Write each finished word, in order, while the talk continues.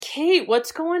Kate,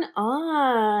 what's going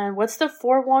on? What's the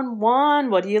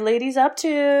 411? What are you ladies up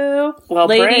to? Well,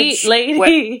 lady.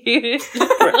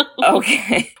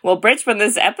 Okay. Well, Bridge, when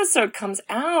this episode comes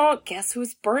out, guess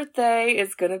whose birthday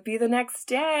is going to be the next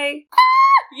day?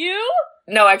 You?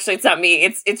 No, actually, it's not me.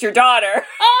 It's your daughter.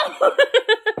 Oh!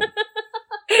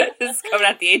 This is coming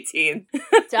out the 18th.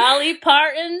 Dolly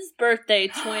Parton's birthday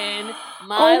twin. Oh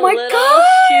my little God!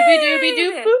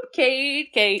 Shooby-dooby-doo boop,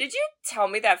 Kate. Did you tell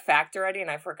me that fact already and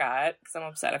I forgot? Because I'm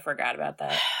upset I forgot about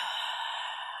that.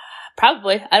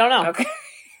 Probably. I don't know. Okay.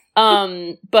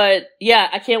 But yeah,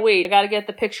 I can't wait. I gotta get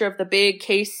the picture of the big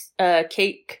cake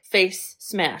face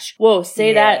smash. Whoa,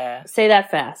 say that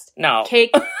fast. No.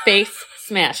 Cake face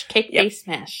smash. Cake Yep. face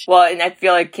smash. Well, and I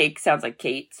feel like cake sounds like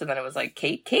Kate, so then it was like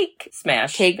cake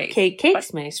smash. Cake face.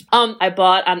 smash. I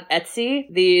bought on Etsy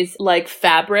these like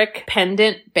fabric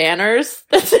pendant banners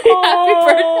that say happy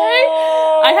birthday.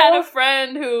 I had a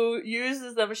friend who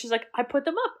uses them and she's like, I put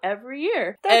them up every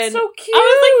year. That's and so cute. I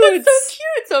was like, that's so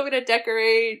cute. So I'm gonna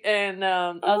decorate and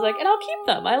I was like, and I'll keep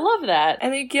them. I love that.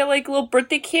 And then you get like little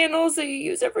birthday candles that you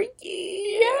use every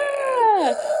year.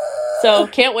 Yeah. So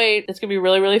can't wait. It's gonna be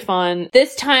really, really fun.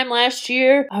 This time last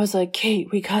year, I was like, Kate,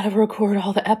 we gotta record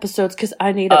all the episodes because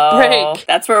I need a break.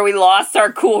 That's where we lost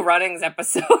our Cool Runnings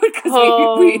episode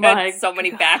because we had so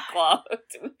many backlogged.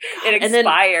 It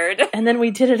expired. And then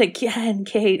we did it again,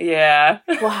 Kate. Yeah.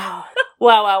 Wow.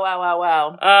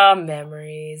 Wow. Oh,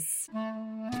 memories.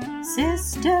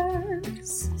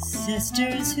 Sisters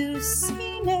who've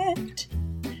seen it.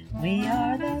 We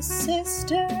are the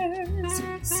sisters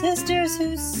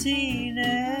who've seen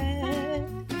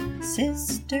it.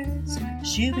 Sisters,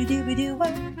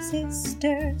 shooby-dooby-doo-wop,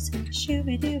 sisters,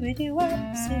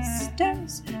 shooby-dooby-doo-wop,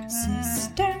 sisters.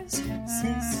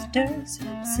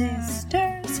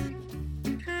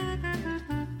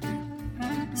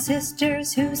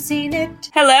 Sisters who've seen it.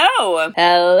 Hello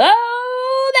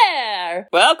there.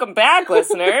 Welcome back,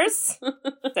 listeners.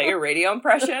 Is that your radio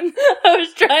impression? I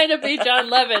was trying to be John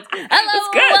Lovitz.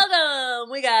 Hello, good.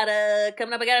 welcome. We got a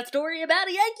story about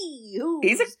a Yankee who's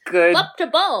He's a good up to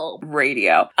ball.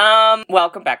 radio.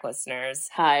 Welcome back, listeners.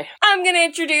 Hi. I'm gonna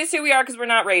introduce who we are because we're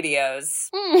not radios.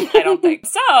 I don't think.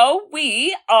 So,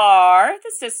 we are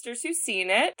the Sisters Who've Seen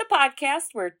It, the podcast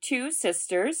where two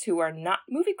sisters who are not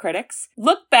movie critics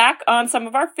look back on some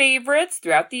of our favorites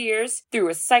throughout the years through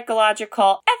a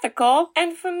psychological, ethical,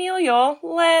 and familial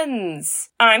lens.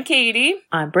 I'm Katie.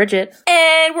 I'm Bridget.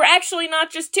 And we're actually not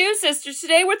just two sisters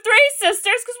today, we're three sisters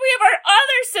because we have our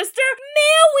other sister,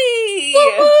 Millie!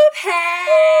 Whoop, whoop,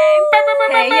 hey!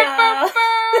 Hey, y'all.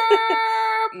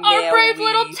 Our brave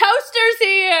little toasters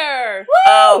here! Woo!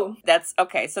 Oh, that's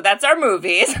okay. So that's our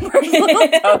movies. Brave Little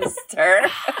Toaster.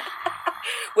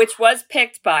 Which was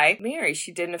picked by Mary. She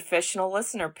did an official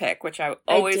listener pick, which I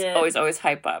always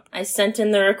hype up. I sent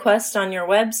in the request on your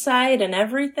website and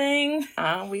everything.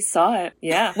 We saw it.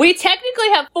 Yeah. We technically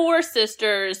have four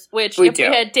sisters, which if we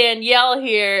had Danielle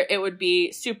here, it would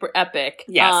be super epic.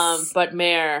 Yes. But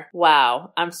Mare,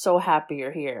 wow. I'm so happy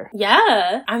you're here.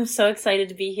 Yeah. I'm so excited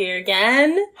to be here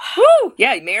again. Woo!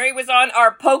 Yeah, Mary was on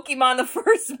our Pokemon the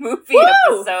First movie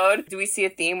episode. Do we see a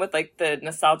theme with like the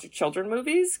nostalgic children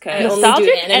movies? Nostalgic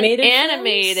animated.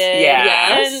 Yeah.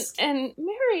 Yes. And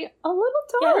Mary, a little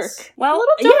dark. Yes. Well, a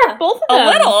little dark, yeah. both of them.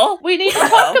 A little. We need to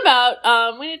talk about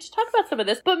some of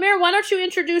this. But Mary, why don't you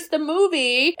introduce the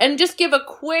movie and just give a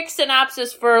quick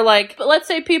synopsis for like, let's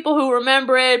say people who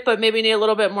remember it, but maybe need a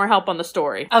little bit more help on the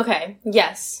story. Okay,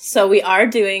 yes. So we are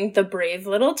doing The Brave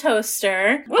Little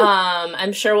Toaster. Woo.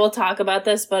 I'm sure we'll talk about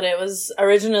this, but it was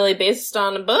originally based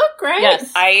on a book, right?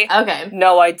 Yes.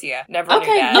 No idea. Never knew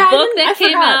that. A Yeah, book that I came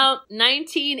forgot. out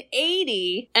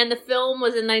 1980, and the film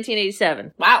was in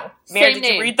 1987. Wow. Mary, Same did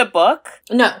you name. read the book?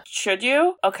 No. Should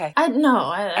you? Okay. I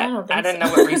don't think I didn't so.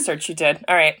 know what research you did.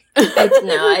 All right.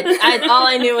 All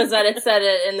I knew was that it said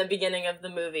it in the beginning of the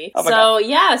movie. Oh my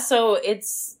So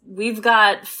we've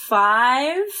got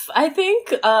 5, I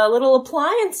think, little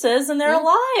appliances, and they're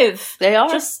alive. They are.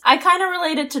 I kind of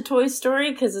relate it to Toy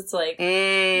Story, because it's like,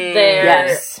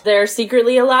 Yes. they're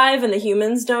secretly alive, and the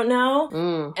humans don't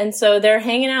know. And so they're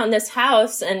hanging out in this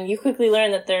house, and you quickly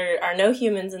learn that there are no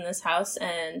humans in this house,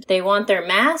 and they want their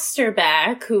master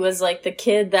back, who was like the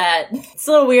kid that, it's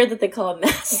a little weird that they call him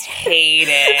master. Hate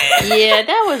it. Yeah,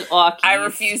 that was awkward. I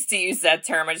refuse to use that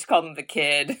term. I just called him the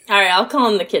kid. Alright, I'll call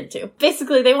him the kid too.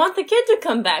 Basically, they want the kid to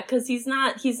come back because he's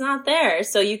not there.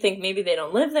 So you think maybe they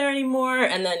don't live there anymore,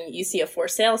 and then you see a for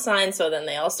sale sign, so then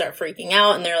they all start freaking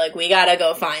out, and they're like, we gotta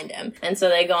go find him. And so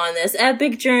they go on this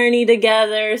epic journey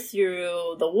together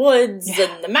through the woods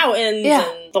and the mountains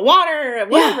and the water,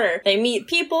 whatever. They meet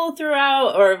people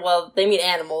throughout, they meet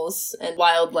animals and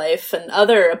wildlife and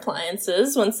other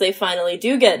appliances once they finally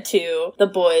do get to the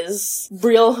boy's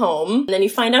real home. And then you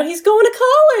find out he's going to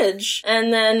college.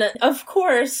 And then, of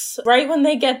course, right when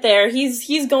they get there,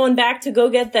 he's going back to go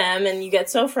get them, and you get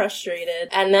so frustrated.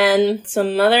 And then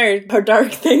some other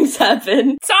dark things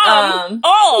happen.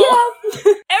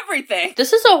 Everything.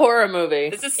 This is a horror movie.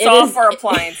 This is soft for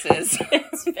appliances.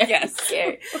 It's very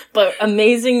scary. But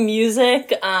amazing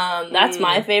music. That's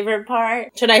my favorite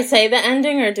part. Should I say the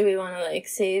ending, or do we want to, like,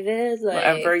 save it? Like...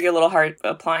 Whatever your little heart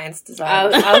appliance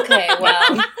design. Okay,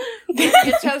 well... Your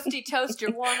toasty toast,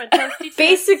 your warm and toasty toast.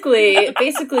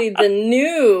 Basically, the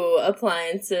new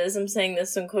appliances, I'm saying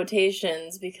this in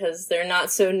quotations because they're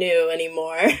not so new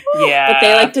anymore. Yeah. But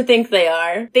they like to think they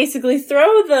are. Basically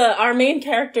throw our main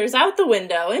characters out the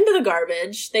window into the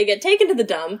garbage. They get taken to the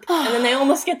dump, and then they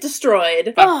almost get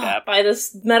destroyed by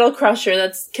this metal crusher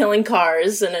that's killing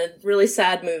cars in a really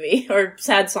sad movie. Or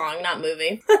sad song, not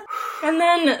movie. And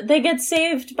then they get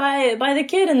saved by the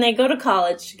kid, and they go to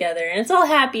college together, and it's all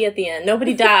happy at the end.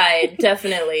 Nobody died,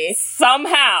 definitely.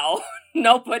 Somehow,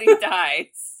 nobody dies.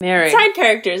 Mary. Side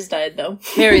characters died, though.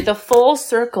 Mary, the full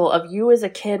circle of you as a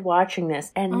kid watching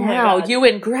this, and now you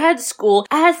in grad school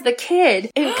as the kid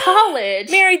in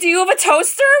college. Mary, do you have a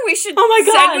toaster we should God.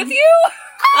 send with you?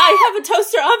 I have a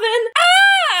toaster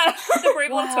oven. The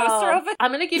brave little toaster oven.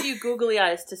 I'm gonna give you googly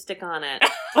eyes to stick on it.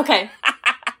 Okay.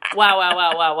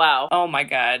 Wow. Oh my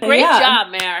God. Great job,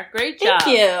 Mare. Great job.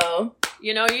 Thank you.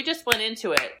 You know, you just went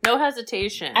into it. No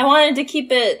hesitation. I wanted to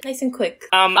keep it nice and quick.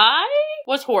 I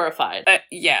was horrified.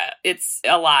 Yeah, it's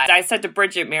a lot. I said to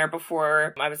Bridget Mare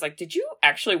before, I was like, did you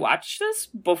actually watch this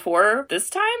before this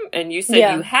time? And you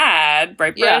said you had,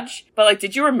 right, Bridge? Yeah. But, like,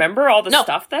 did you remember all the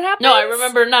stuff that happened? No, I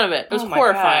remember none of it. It was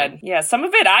horrifying. God. Yeah, some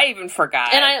of it I even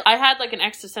forgot. And I had, like, an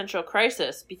existential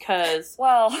crisis because,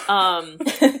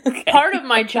 okay. part of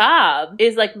my job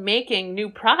is, like, making new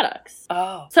products.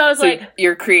 Oh. So I was like...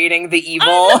 You're creating the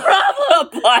evil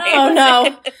appliance. Oh,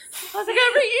 no. I was like,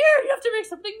 every year you have to make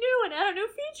something new and add a new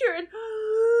feature, and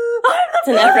It's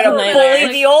an You're effort gonna nightmare.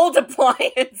 bully the old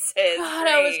appliances. God,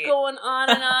 I was going on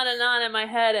and on and on in my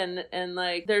head, and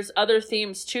like, there's other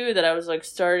themes too that I was like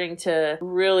starting to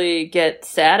really get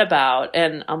sad about,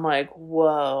 and I'm like,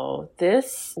 whoa,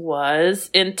 this was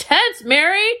intense.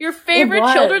 Mary, your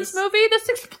favorite children's movie? This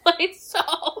explains so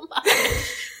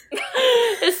much.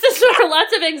 Is this where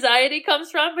lots of anxiety comes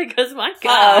from? Because my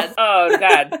God. Oh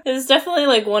God. It was definitely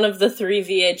like one of the 3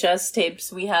 VHS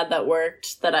tapes we had that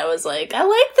worked that I was like, I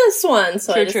like this one.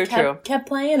 So I just kept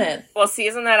playing it. Well, see,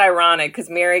 isn't that ironic? Because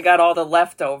Mary got all the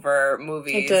leftover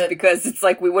movies because it's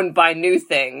like we wouldn't buy new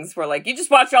things. We're like, you just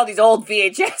watch all these old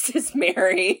VHSs,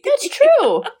 Mary. That's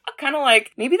true. Kind of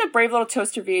like, maybe the Brave Little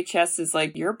Toaster VHS is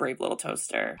like your Brave Little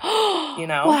Toaster. You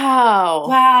know?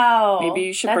 Wow. Maybe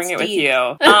you should bring it with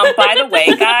you. By the way,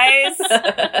 guys,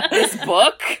 this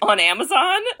book on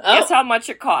Amazon, guess how much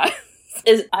it costs?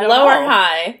 Is low or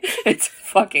high? It's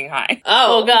fucking high.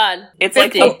 Oh God. It's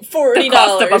like $40. The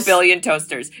cost of a billion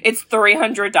toasters. It's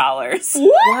 $300.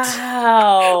 What?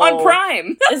 Wow. On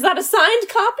Prime. Is that a signed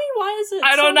copy? Why is it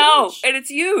I don't so know. much? And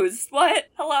it's used. What?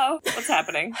 Hello? What's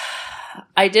happening?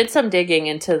 I did some digging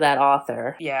into that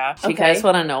author. Yeah. Do you guys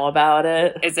want to know about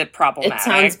it? Is it problematic? It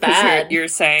sounds bad. You're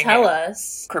saying Tell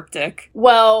us. Cryptic.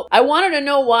 Well, I wanted to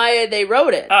know why they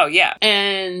wrote it. Oh, yeah.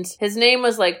 And his name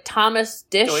was like Thomas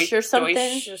Deutsch or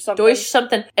something. Deutsch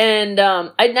something. And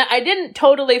I didn't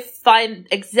totally find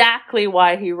exactly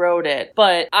why he wrote it,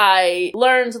 but I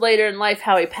learned later in life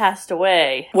how he passed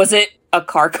away. Was it a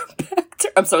car compactor?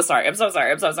 I'm so sorry. Take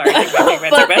it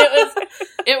But back.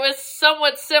 it was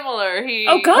somewhat similar. He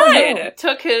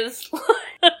took his...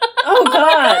 Oh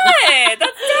God.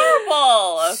 That's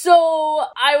terrible. So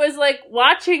I was like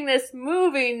watching this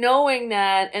movie knowing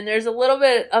that, and there's a little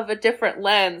bit of a different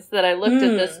lens that I looked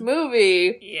at this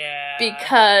movie. Yeah.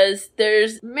 Because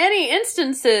there's many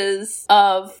instances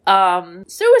of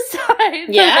suicide.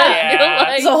 Yeah.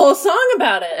 There's a whole song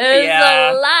about it. There's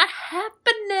a lot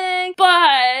happening.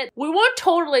 But we won't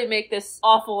totally make this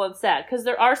awful and sad, because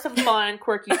there are some fun and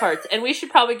quirky parts, and we should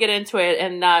probably get into it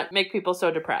and not make people so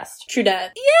depressed. True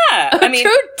dat. Yeah. I mean,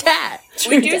 True dat.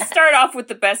 We do start off with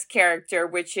the best character,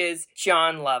 which is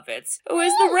John Lovitz, who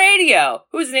is the radio,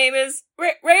 whose name is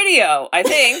Radio, I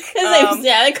think. His name's,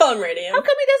 they call him Radio. How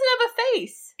come he doesn't have a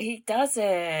face? He doesn't.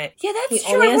 Yeah, that's He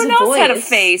true. only has Everyone a else had a voice.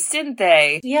 face, didn't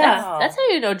they? Yeah. Oh. That's how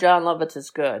you know John Lovitz is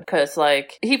good. Because,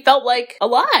 like, he felt, like,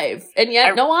 alive. And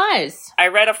yet, no eyes. I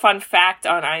read a fun fact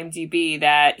on IMDb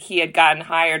that he had gotten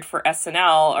hired for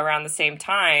SNL around the same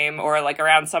time, or like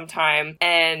around some time,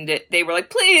 and they were like,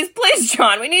 please,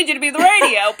 John, we need you to be the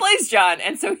radio, please, John.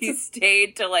 And so he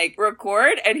stayed to like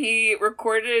record, and he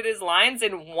recorded his lines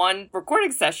in one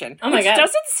recording session. Oh my which God.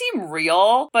 doesn't seem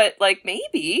real, but like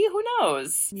maybe, who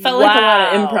knows? Felt like a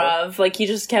lot of Wow. improv. Like, he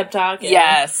just kept talking.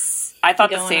 Yes. I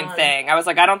thought the Going same on. thing. I was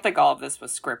like, I don't think all of this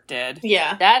was scripted.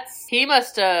 Yeah. He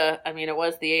must have, I mean, it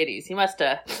was the 80s. He must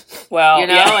have, Well, you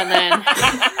know, yeah. and then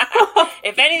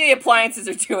if any of the appliances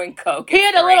are doing coke, he it's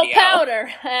had the a little radio.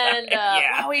 powder. And,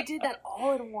 Yeah. wow, he did that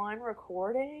all in one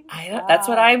recording? That's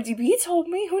what Wow. IMDb told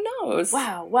me. Who knows?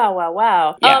 Wow, wow, wow,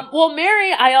 wow. Yeah. Well,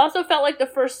 Mary, I also felt like the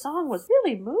first song was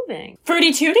really moving.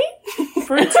 Fruity Tooty?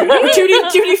 Fruity Tooty? Tutti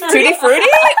Fruity? Tutti Frutti?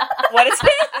 What is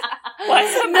it?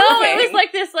 What's it No, moving? it was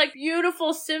like this like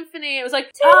beautiful symphony. It was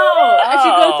like, Oh, as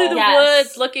you go through the yes.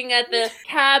 woods looking at the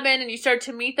cabin and you start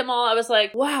to meet them all. I was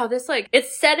like, wow, this like,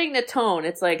 it's setting the tone.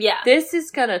 It's like, Yeah. this is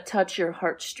gonna touch your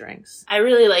heartstrings. I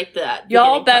really like that.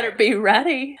 Y'all beginning better part. be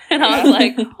ready. And I was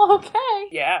like, okay.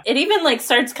 Yeah. It even, like,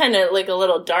 starts kind of, like, a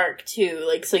little dark, too.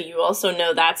 Like, so you also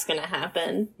know that's gonna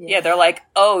happen. Yeah, they're like,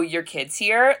 oh, your kid's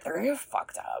here? They're gonna get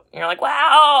fucked up. And you're like,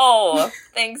 wow,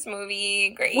 thanks,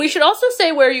 movie, great. We should also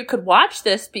say where you could watch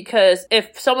this, because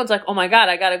if someone's like, oh my god,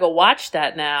 I gotta go watch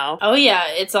that now. Oh, yeah.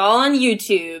 It's all on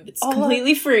YouTube. It's Oh.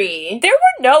 completely free. There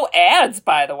were no ads,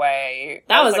 by the way.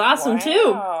 That I was awesome,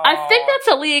 too. wow. I think that's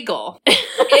illegal.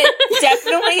 It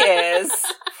definitely is,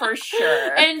 for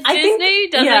sure. And I think- Disney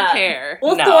doesn't yeah. care.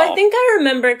 Well, No. though, I think I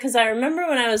remember, because I remember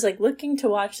when I was, like, looking to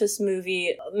watch this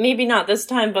movie, maybe not this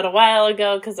time, but a while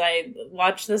ago, because I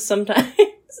watch this sometimes.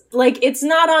 Like, it's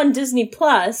not on Disney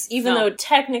Plus, even No. though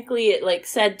technically it, like,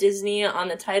 said Disney on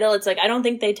the title. It's like, I don't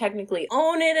think they technically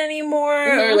own it anymore,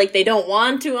 or, Mhm. like, they don't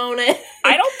want to own it.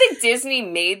 I don't think Disney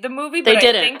made the movie, They but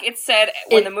didn't. I think it said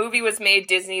when It- the movie was made,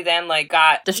 Disney then, like,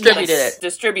 got... Distributed Yes. it.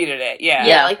 Distributed it, yeah.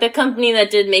 Yeah, like, the company that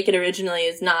did make it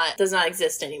originally does not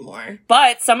exist anymore.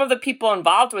 But some of the people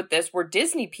involved with this were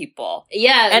Disney people.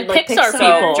 Yeah, And like, Pixar So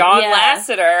people. John yeah.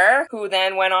 Lasseter, who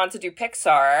then went on to do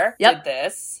Pixar, Yep. did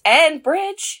this. And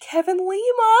Bridge, Kevin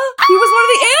Lima. He was one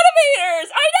of the animators.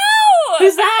 I know.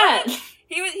 Who's that?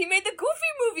 He made the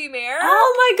Goofy movie, Mare.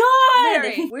 Oh my god!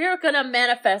 Mary, we're gonna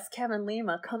manifest Kevin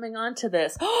Lima coming onto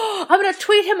this. I'm gonna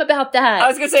tweet him about that. I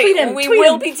was gonna say Tweet him, we tweet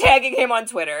will him. be tagging him on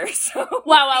Twitter. So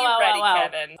Wow, be ready, wow.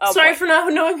 Kevin. Oh, Sorry boy. for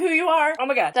not knowing who you are. Oh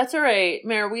my god. That's all right,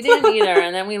 Mary. We didn't either,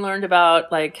 and then we learned about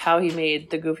like how he made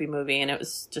the Goofy movie, and it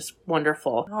was just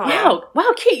wonderful. Oh.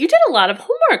 Wow, Kate, you did a lot of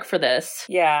homework for this.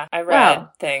 Yeah, I read Wow.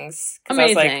 things. 'Cause I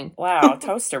was Amazing. like, wow,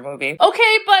 toaster movie.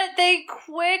 Okay, but they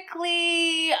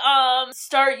quickly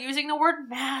start using the word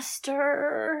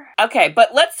master. Okay,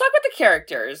 but let's talk about the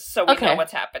characters so we Okay. know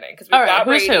what's happening. Because we've All right, got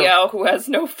who's who? Radio, who has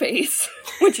no face,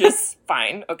 which is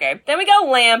fine. Okay. Then we got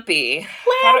Lampy.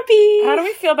 Lampy! How do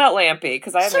we feel about Lampy?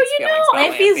 Because I have So mixed you feelings know,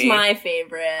 about Lampy's Lampy. my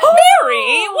favorite.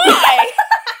 Mary, why?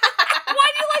 Why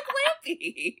do you like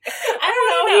Lampy? I don't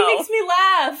know, he makes me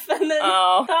laugh. And then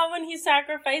Oh. thought when he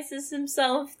sacrifices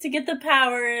himself to get the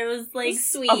power, it was like It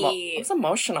sweet. was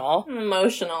emotional.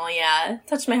 Emotional, yeah.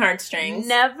 Touched my heartstrings.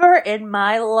 Never in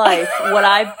my life would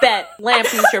I bet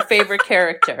Lampy's your favorite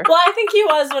character. Well, I think he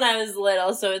was when I was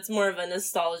little, so it's more of a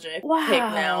nostalgic pick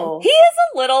now. He is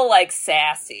a little like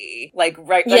sassy, like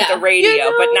like Yeah. the radio, You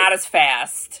know- but not as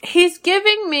fast. He's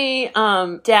giving me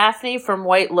Daphne from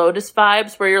White Lotus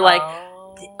vibes, where you're like, Oh.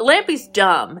 Lampy's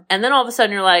dumb, and then all of a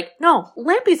sudden you're like, no,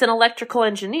 Lampy's an electrical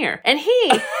engineer, and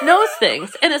he knows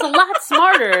things and is a lot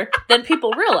smarter than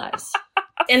people realize.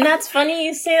 And that's funny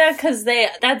you say that, because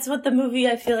that's what the movie,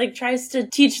 I feel like, tries to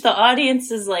teach the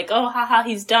audience is like, oh, haha,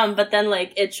 he's dumb, but then,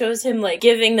 like, it shows him, like,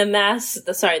 giving the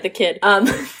kid,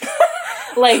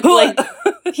 like,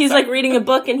 he's, like, reading a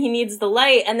book and he needs the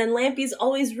light, and then Lampy's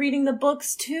always reading the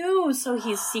books, too, so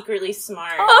he's secretly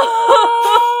smart.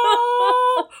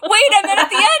 Oh, wait, and then at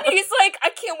the end, he's like, I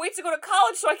can't wait to go to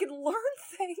college so I can learn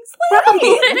things.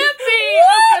 Lampy,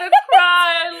 I'm gonna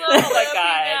cry. I love Oh my Lampy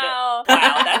God. now.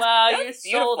 Wow, that's- wow, you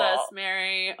that's sold beautiful. us,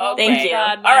 Mary. Oh, Thank my you.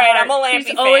 God, All my right, heart. I'm a Lampy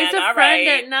She's always fan, a all friend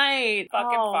right. at night.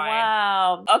 Fucking oh, fine.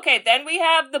 Wow. Okay, then we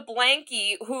have the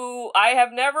Blankie, who I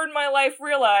have never in my life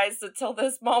realized until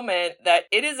this moment that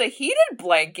it is a heated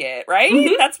blanket, right?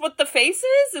 Mhm. That's what the face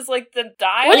is like the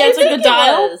dial What Yeah, do it's you like think the it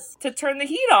dial. was? to turn the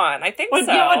heat on. I think What,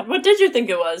 so. what did you think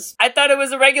it was? I thought it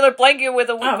was a regular blanket with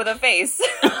a Oh. with a face.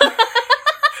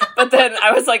 But then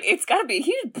I was like, it's gotta be a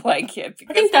heated blanket.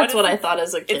 I think that's what I thought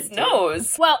as a kid. Its too.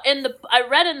 nose. Well, I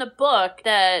read in the book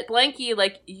that Blanky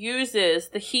uses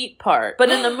the heat part, but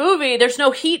in the movie there's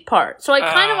no heat part. So I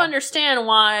kind of understand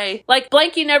why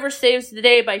Blanky never saves the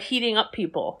day by heating up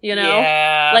people, you know?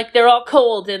 Yeah. They're all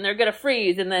cold and they're gonna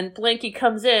freeze and then Blanky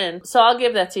comes in. So I'll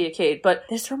give that to you, Kate. But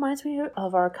this reminds me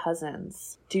of our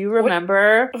cousins. Do you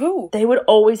remember? Who? They would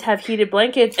always have heated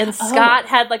blankets and Scott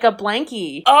had a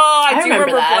blankie. Oh, I do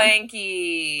remember that.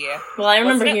 Blanky. Well, I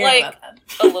remember Wasn't it hearing about that.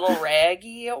 a little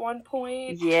raggy at one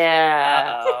point?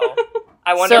 Yeah. Uh-oh.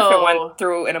 I wonder if it went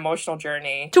through an emotional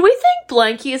journey. Do we think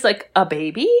Blanky is a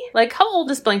baby? How old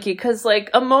is Blanky? Because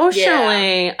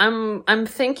emotionally, I'm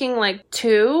thinking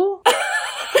 2.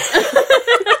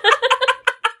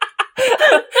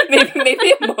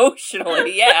 maybe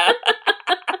emotionally, yeah.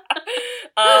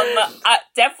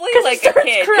 Definitely a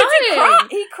kid. 'Cause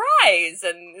he cries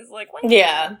and is like, what?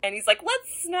 Yeah. And he's like,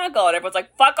 let's snuggle. And everyone's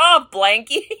like, fuck off,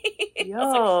 Blanky. Yo. I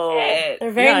was like, shit.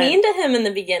 They're very mean to him in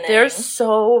the beginning. They're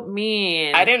so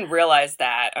mean. I didn't realize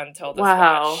that until this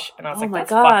Wow. watch. And I was oh like, my that's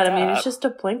god. fucked I mean, up. it's just a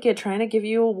blanket trying to give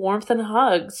you warmth and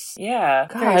hugs. Yeah.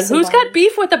 God, who's got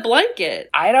beef with a blanket?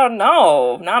 I don't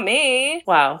know. Not me.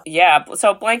 Wow. Yeah,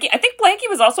 so Blanky, I think Blanky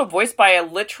was also voiced by a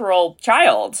literal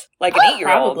child, an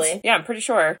 8-year-old. Probably. Yeah, I'm pretty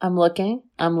sure. I'm looking.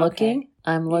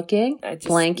 I just-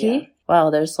 Blanky. yeah. Wow,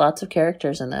 there's lots of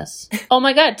characters in this. Oh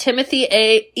my god, Timothy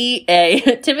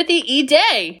Timothy E.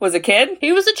 Day. Was a kid?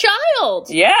 He was a child.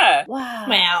 Yeah. Wow.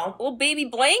 Wow. Little baby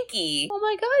Blanky. Oh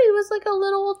my god, he was a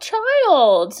little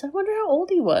child. I wonder how old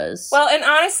he was. Well, and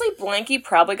honestly, Blanky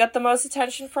probably got the most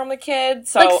attention from the kid,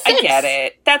 so I 6. get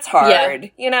it. That's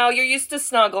hard. Yeah. You're used to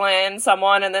snuggling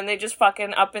someone and then they just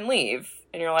fucking up and leave.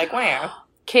 And you're like, wow.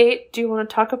 Kate, do you want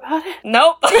to talk about it?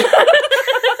 Nope.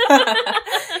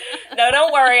 No,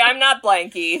 don't worry. I'm not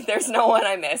Blanky. There's no one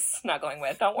I miss snuggling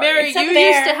with. Don't worry. Mary, Except you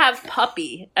there. used to have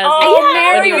Puppy. As Oh, Yeah,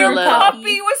 Mary, when you your were little.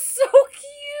 puppy was so cute.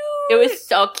 It was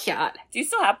so cute. Do you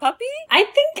still have Puppy? I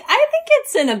think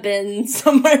it's in a bin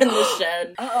somewhere in the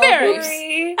shed. Mary.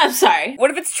 Mary. I'm sorry.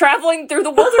 What if it's traveling through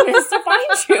the wilderness to find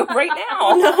you right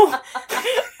now? No.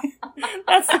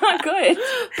 That's not good.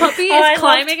 Puppy I is loved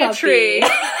climbing a Puppy. tree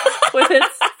with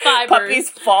its fibers. Puppy's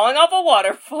falling off a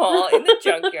waterfall in the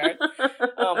junkyard.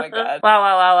 Oh my god.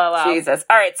 Wow. Jesus.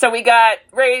 All right, so we got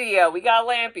Radio, we got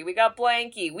Lampy, we got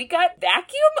Blanky, we got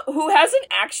Vacuum, who has an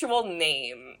actual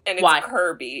name, and it's Why?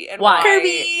 Kirby. And Why?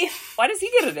 Kirby. Why does he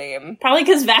get a name? Probably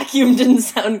because vacuum didn't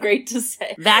sound great to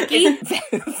say. Vacky?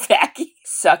 Vacky?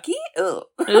 Sucky? Ugh.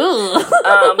 Ooh.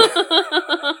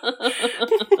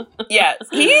 Yeah,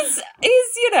 he's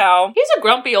He's a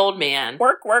grumpy old man.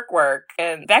 work,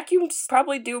 and vacuums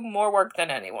probably do more work than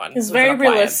anyone. It's with very an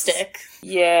appliance. realistic.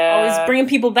 Yeah. Always bringing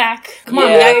people back. Come on,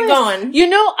 we Yeah. gotta get going. You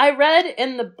know, I read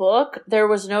in the book there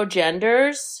was no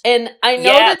genders, and I know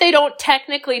Yeah. that they don't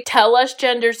technically tell us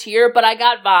genders here, but I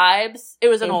got vibes. It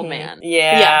was an old Mhm. man.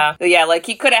 Yeah.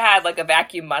 He could have had a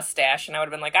vacuum mustache, and I would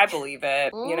have been like, I believe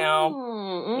it, you know?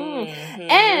 Mhm.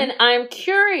 And I'm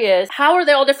curious, how are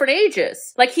they all different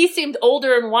ages? He seemed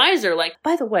older and wiser.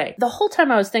 By the way, the whole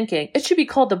time I was thinking, it should be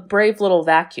called the Brave Little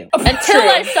Vacuum. Until True.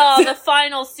 I saw the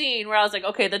final scene where I was like,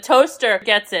 okay, the toaster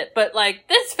gets it, but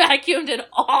this vacuum did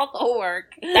all the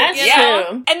work. That's You know?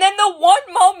 true. And then the one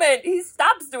moment he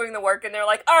stops doing the work and they're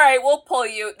like, all right, we'll pull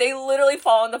you. They literally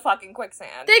fall in the fucking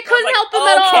quicksand. They And I was couldn't like, help him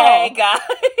at all. Okay,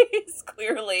 guys,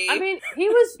 clearly. I mean,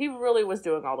 he really was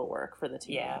doing all the work for the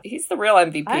team. yeah, he's the real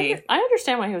MVP. I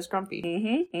understand why he was grumpy.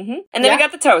 And then we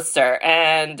got the toaster,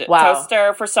 and Wow.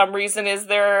 Toaster for some reason is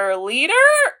their leader?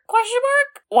 Question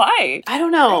mark? Why? I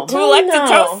don't know. don't Who liked the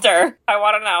know. toaster? I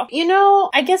want to know. You know,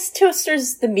 I guess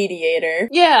Toaster's the mediator.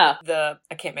 yeah.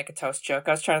 I can't make a toast joke.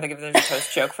 I was trying to think if there's a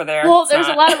toast joke for there. Well, It's there's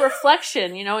not. a lot of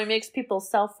reflection. He makes people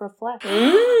self-reflect.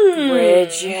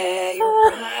 Bridget,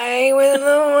 you're right with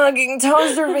the fucking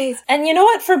toaster face. And you know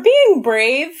what? For being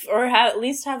brave, or at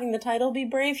least having the title be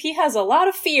brave, he has a lot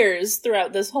of fears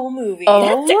throughout this whole movie.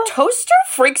 Oh. The toaster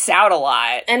freaks out a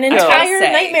lot. An I gotta entire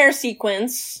say. nightmare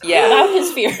sequence Yeah. about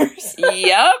his fears.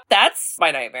 Yep, that's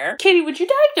my nightmare. Katie, would you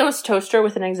diagnose Toaster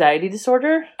with an anxiety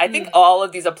disorder? I think all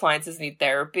of these appliances need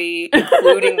therapy,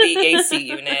 including the AC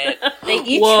unit. They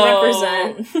each Whoa.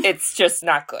 represent. It's just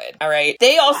not good. All right.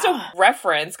 They also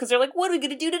reference, because they're like, what are we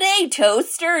going to do today,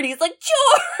 Toaster? And he's like,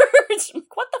 George! I'm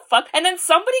like, what the fuck? And then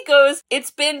somebody goes,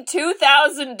 it's been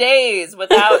 2,000 days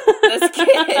without this kid.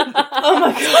 Oh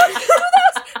my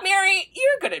god. Mary,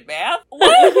 you're good at math.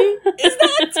 What? Is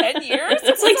that 10 years?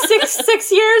 It's like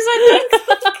six years, I think.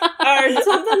 Or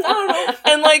something. I don't know.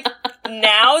 And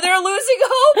now they're losing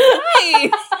hope?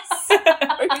 Nice.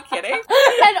 Are you kidding? And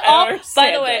I don't by the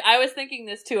understand way, it. I was thinking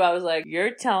this too. I was like,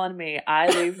 you're telling me I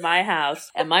leave my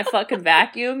house and my fucking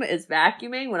vacuum is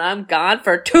vacuuming when I'm gone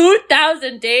for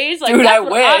 2,000 days? Like, Dude, I that's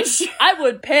what wish. I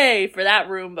would pay for that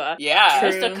Roomba. Yeah.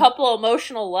 Just a couple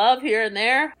emotional love here and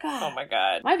there. God, Oh my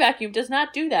god. my vacuum does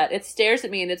not do that. It stares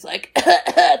at me and it's like,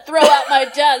 throw out my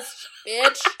dust,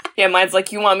 bitch. Yeah, mine's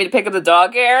like, you want me to pick up the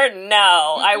dog hair? No,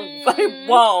 I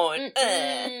won't.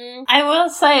 I will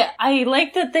say, I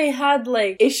like that they had,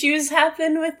 like, issues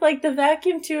happen with, like, the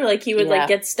vacuum, too. Like, he would, Yeah. like,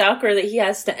 get stuck or that he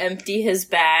has to empty his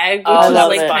bag, which Oh, is, that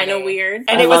like, was kind of funny. weird.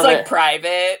 And I it was love like it.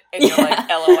 private, and you're like,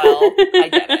 LOL, I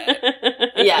get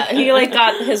it. Yeah, he, like,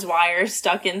 got his wire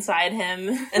stuck inside him,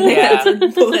 and they Yeah. had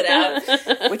to pull it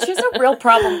out. Which is a real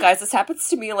problem, guys. This happens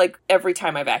to me like every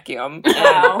time I vacuum. And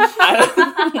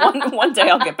Wow. one day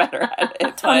I'll get better at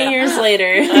it. 20 but years later.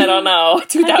 I don't know.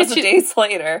 2,000 you- days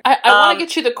later. I want to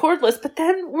get you the cordless, but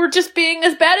then we're just being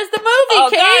as bad as the movie, Oh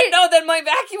Kate. God, no! Then my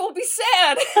vacuum will be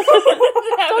sad.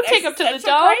 Don't take him to the Existential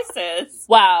dog. crisis.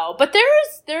 Wow, but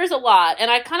there's a lot,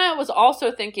 and I kind of was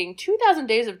also thinking 2,000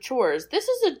 days of chores. This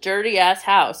is a dirty ass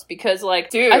house because, like,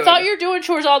 Dude. I thought you're doing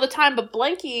chores all the time, but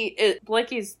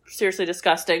Blanky's seriously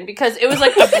disgusting because it was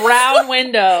like a brown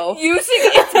window. Using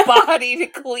its body to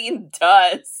clean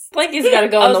dust. Blanky's gotta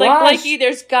go I in was the like, wash. Blanky,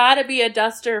 there's got to be a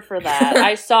duster for that.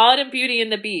 I saw it in Beauty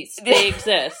and the Beast. They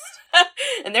exist.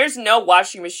 And there's no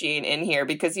washing machine in here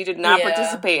because he did not Yeah.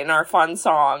 participate in our fun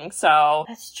song. So.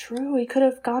 That's true. He could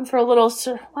have gone for a little.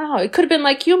 Wow, it could have been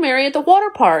like you, Mary, at the water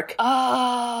park.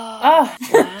 Oh. Oh,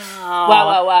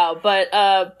 Wow.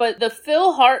 But the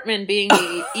Phil Hartman being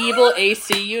the evil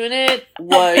AC unit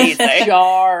was Amazing.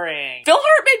 jarring. Phil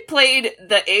Hartman played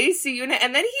the AC unit,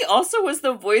 and then he also was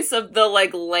the voice of the,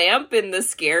 like, lamp in the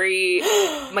scary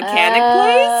mechanic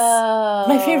place.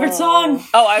 my favorite song.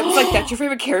 Oh, I was like, that's your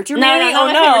favorite character, No, Mary? no,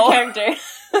 Oh, not my favorite character.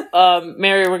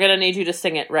 Mary, we're gonna need you to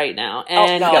sing it right now. Oh,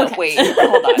 And no, go. wait,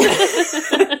 hold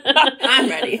on. I'm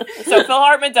ready. So Phil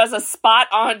Hartman does a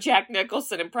spot-on Jack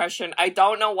Nicholson impression. I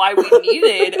don't know why we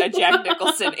needed a Jack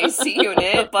Nicholson AC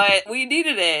unit, but we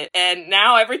needed it. And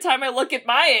now every time I look at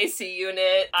my AC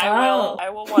unit, I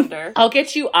will wonder. I'll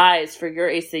get you eyes for your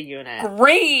AC unit.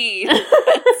 Great!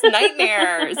 It's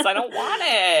nightmares. I don't want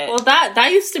it. Well, that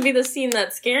used to be the scene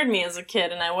that scared me as a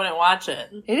kid, and I wouldn't watch it.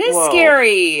 It is Whoa.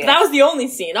 scary. That was the only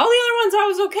scene. All the other ones I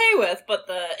was okay with, but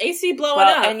the AC blowing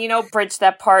up. And you know, Bridge,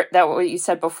 that part that what you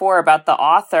said before about the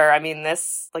author. I mean,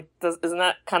 isn't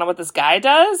that kind of what this guy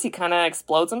does? He kind of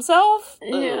explodes himself.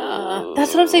 Yeah, Ooh.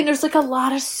 that's what I'm saying. There's like a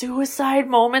lot of suicide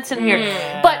moments in here.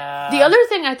 Yeah. But the other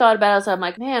thing I thought about is I'm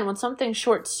like, man, when something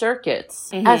short circuits,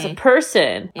 as a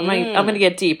person, I'm gonna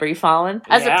get deep. Are you following?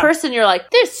 As Yeah. a person, you're like,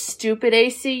 this stupid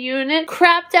AC unit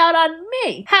crapped out on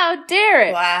me. How dare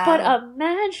it? Wow. But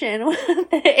imagine what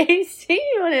the AC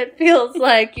unit feels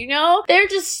like. You know, they're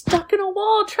just stuck in a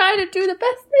wall trying to do the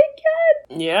best they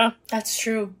can. Yeah. That's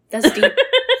true. That's deep.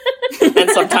 And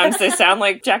sometimes they sound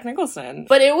like Jack Nicholson.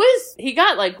 But he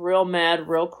got like real mad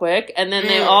real quick, and then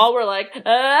they all were like,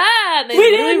 and they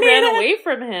We literally didn't ran mean it. away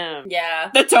from him. Yeah.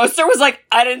 The toaster was like,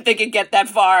 I didn't think it'd get that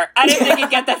far. I didn't think it'd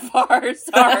get that far.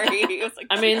 Sorry. It was like,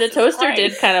 I mean, the Jesus toaster Christ.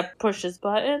 did kind of push his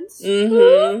buttons.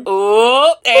 Mm-hmm.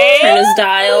 Ooh, and Turn his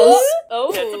dials.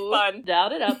 Oh, That's fun.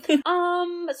 dialed it up.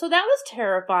 So that was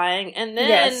terrifying. And then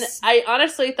Yes. I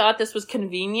honestly thought this was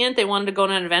convenient. They wanted to go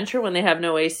on an adventure when they have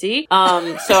no AC. So I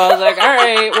was like, all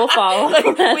right, we'll follow.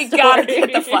 Like, that we gotta story.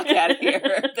 get the fuck out of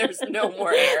here. There's no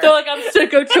more air. They're like, I'm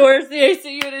sick of chores. The AC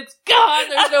unit's gone.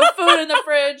 There's no food in the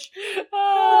fridge.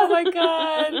 Oh my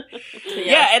god.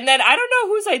 Yeah, and then I don't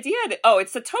know whose idea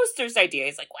it's the toaster's idea.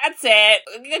 He's like, that's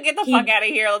it. Get the fuck out of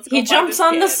here. Let's go. He find jumps this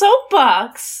on the kid.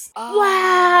 soapbox.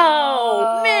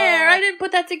 Wow. Mare, I didn't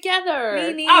put that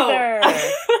together. Me neither.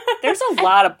 There's a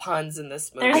lot of puns in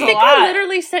this movie. I There's a think lot. I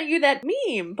literally sent you that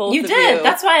meme, both You of did. you.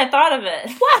 That's why I thought of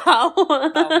it. Wow.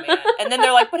 Oh man. And then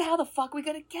they're like, but how the fuck are we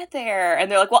gonna get there? And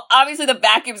they're like, well, obviously the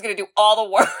vacuum's gonna do all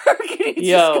the work. And he's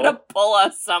just Yo. gonna pull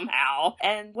us somehow.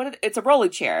 And it's a rolling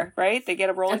chair, right? They get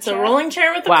a rolling It's chair. a rolling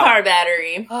chair with a Wow. car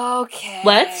battery. Okay.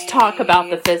 Let's talk about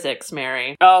the physics,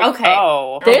 Mary. Oh, Okay.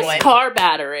 Oh. This boy. car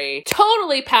battery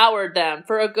totally powered them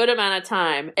for a good amount of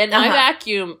time. And my Uh-huh.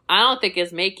 vacuum, I don't think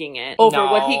is making it over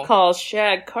what he No. calls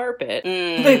shag carpet.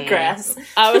 Mm. The grass.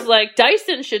 I was like,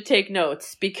 Dyson should take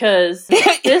notes because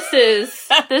this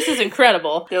is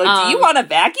incredible. They're like, do you want a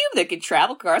vacuum that can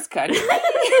travel cross country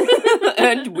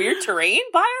and weird terrain?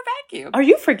 Buy our vacuum. Are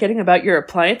you forgetting about your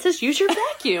appliances? Use your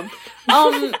vacuum.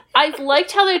 I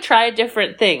liked how they tried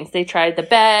different things. They tried the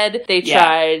bed. They Yeah.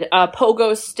 tried a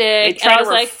pogo stick. They and I tried was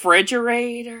a like,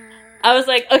 refrigerator. I was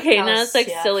like, okay, now House, it's like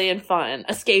yeah. silly and fun.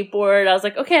 A skateboard. I was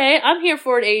like, okay, I'm here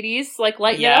for it, 80s. Like,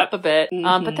 lighten it Yep. up a bit.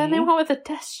 But then they Mhm. went with a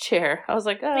desk chair. I was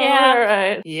like, oh, Yeah. all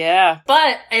right. Yeah.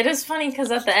 But it is funny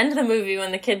because at the end of the movie,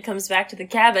 when the kid comes back to the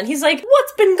cabin, he's like,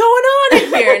 "What's been going on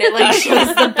in here?" And it like shows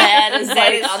the bed is That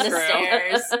like is on the true.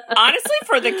 stairs. Honestly,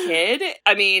 for the kid,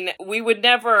 I mean, we would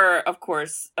never, of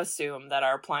course, assume that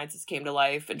our appliances came to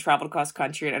life and traveled across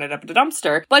country and ended up in a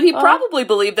dumpster. But he probably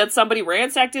believed that somebody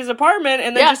ransacked his apartment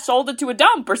and then Yeah. just sold it to a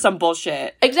dump or some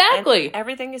bullshit. Exactly. And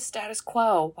everything is status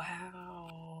quo. Wow.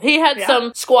 He had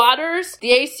some squatters.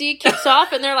 The AC kicks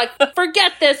off, and they're like,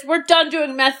 "Forget this. We're done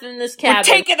doing meth in this cabin."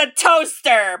 We're taking the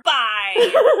toaster.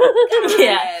 Bye.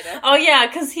 Yeah. Oh yeah,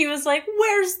 because he was like,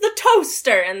 "Where's the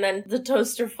toaster?" And then the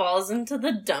toaster falls into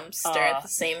the dumpster at the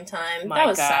same time. My That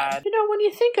was God. sad. You know, when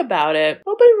you think about it,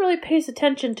 nobody really pays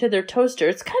attention to their toaster.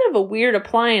 It's kind of a weird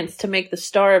appliance to make the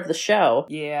star of the show.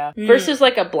 Yeah. Versus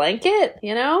like a blanket,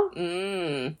 you know?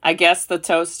 I guess the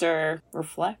toaster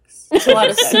reflects. It's a lot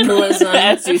of symbolism.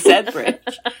 As you said, Bridge.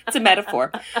 It's a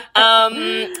metaphor.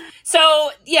 So,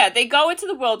 yeah, they go into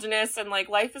the wilderness and, like,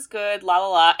 life is good, la la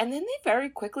la. And then they very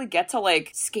quickly get to,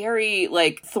 like, scary,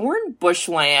 like, thorn bush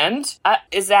land.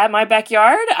 Is that my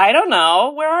backyard? I don't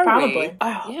know. Where are Probably. we?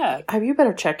 Oh, Yeah. You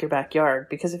better check your backyard,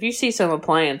 because if you see some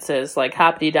appliances like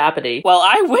hoppity doppity. Well,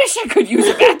 I wish I could use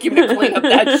a vacuum to clean up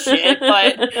that shit,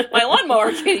 but my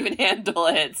lawnmower can't even handle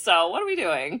it. So, what are we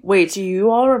doing? Wait, do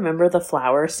you all remember the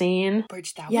flower scene?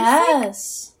 Bridge, that was,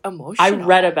 Yes. like, emotional. I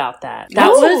read about that. That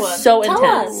Ooh, was so tell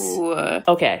intense. us.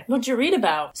 Ooh. Okay, What'd you read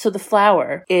about? so the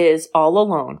flower is all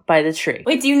alone by the tree.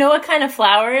 Wait, do you know what kind of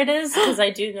flower it is? Because I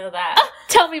do know that.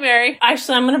 Tell me, Mary.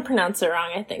 Actually, I'm gonna pronounce it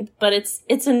wrong, I think. But it's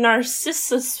a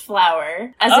narcissus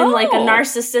flower. As in like a Oh.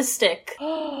 narcissistic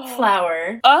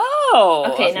flower. Oh.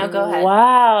 Okay, now go ahead.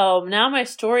 Wow, now my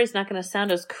story's not going to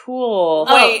sound as cool.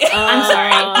 Wait. I'm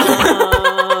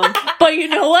sorry. But you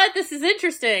know what? This is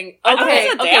interesting. I thought Okay,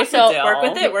 it was a okay, so daffodil. Work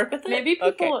with it, work with it. maybe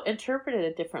people Okay. interpreted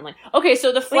it differently. Okay,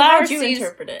 so the Wait, flower how'd you sees...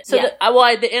 interpret it? So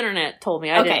Yeah. the internet told me.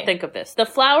 I Okay. didn't think of this. The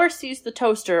flower sees the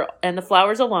toaster, and the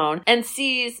flower's alone, and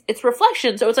sees its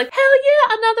reflection. So it's like, hell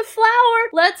yeah, another flower.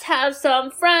 Let's have some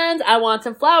friends. I want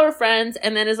some flower friends.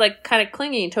 And then is like kind of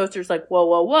clinging. Toaster's like, whoa,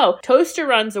 whoa, whoa. Toaster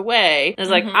runs away. And is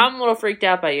like, I'm a little freaked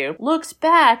out by you. Looks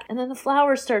back, and then the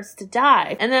flower starts to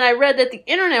die. And then I read that the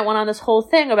internet went on this whole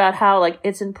thing about how like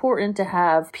it's important to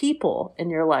have people in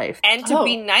your life. And to Oh.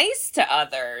 be nice to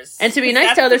others. And to be 'Cause nice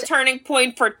that's to others. the turning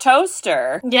point for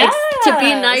Toaster. Yes. To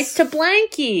be nice to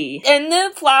Blanky. And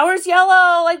the flower's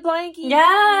yellow like Blanky.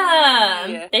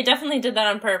 Yeah. They definitely did that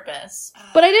on purpose.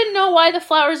 But I didn't know why the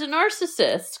flower's a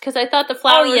narcissist, because I thought the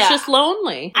flower was yeah. just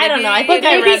lonely. I don't know. I Maybe- think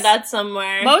I maybe- read that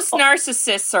somewhere. Most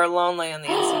narcissists are lonely on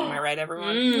the inside. Am I right,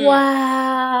 everyone? Mm.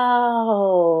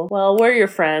 Wow. Well, we're your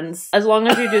friends, as long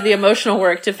as you do the emotional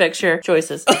work to fix your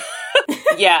choices.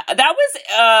 Yeah, that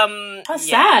was How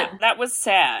sad. That was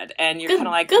sad, and you're Good, kind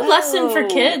of like good lesson for whoa.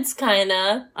 kids, kind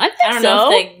of. I think I don't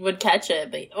know if they would catch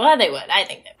it, but well, they would.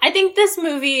 I think this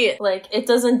movie, like, it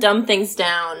doesn't dumb things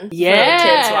down Yeah. for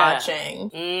kids watching.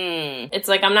 Mm. It's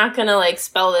like, I'm not gonna, like,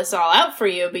 spell this all out for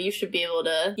you, but you should be able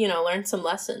to, you know, learn some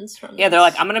lessons from Yeah, this. they're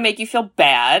like, I'm gonna make you feel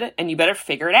bad, and you better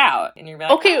figure it out. And you're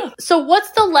like, Okay, oh. so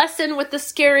what's the lesson with the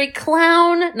scary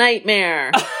clown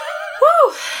nightmare?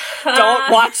 Woo!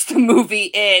 Don't watch the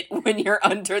movie It when you're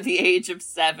under the age of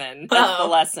 7. That's the Uh-oh.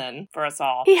 lesson for us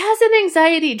all. He has an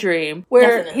anxiety dream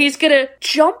where Definitely. he's gonna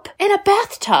jump in a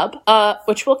bathtub,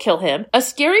 which will kill him, a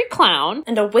scary clown,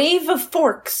 And a wave of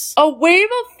forks. a wave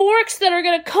of forks that are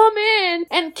gonna come in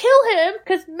and kill him,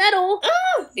 because metal.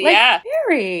 Like, Yeah.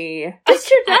 Mary, just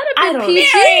your dad I a bit don't-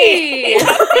 PG.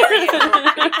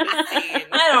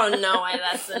 I don't know why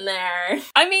that's in there.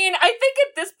 I mean, I think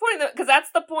at this point, because that's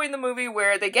the point in the movie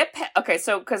where they get okay,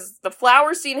 so because the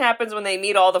flower scene happens when they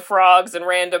meet all the frogs and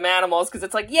random animals, because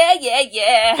it's like, yeah,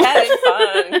 having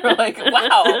fun. You're like,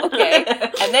 wow, okay.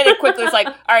 And then it quickly is like,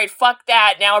 all right, fuck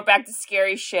that. Now we're back to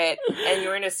scary shit, and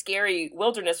you're in a scary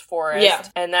wilderness forest, Yeah.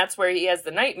 and that's where he has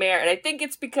the nightmare. And I think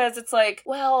it's because it's like,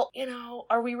 well, you know,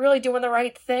 are we really doing the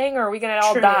right thing, or are we gonna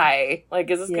all True. die? Like,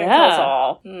 is this gonna Yeah. kill us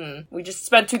all? We just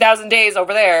spent 2,000 days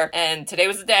over there, and today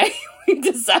was the day we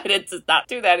decided to not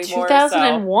do that anymore.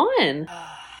 2001. So.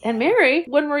 And Mary,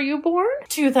 when were you born?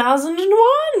 2001.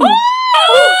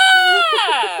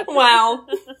 Ah! Wow.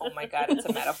 Oh my god, it's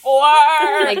a metaphor.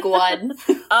 Like what?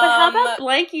 But how about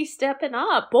Blanky stepping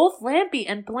up? Both Lampy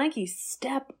and Blanky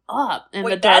step up in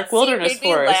the dark that scene wilderness made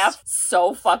me forest. laugh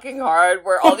so fucking hard,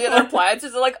 where all the other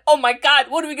appliances are like, oh my god,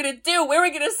 what are we gonna do? Where are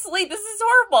we gonna sleep? This is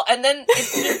horrible. And then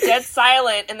it's just dead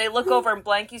silent, and they look over, and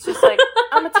Blanky's just like,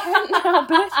 I'm a tent now,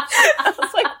 bitch. I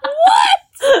was like,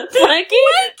 what? Blanky?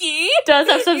 Blanky?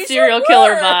 have some You serial sure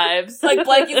killer were. vibes. Like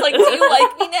Blankie's like, do you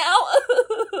like me now?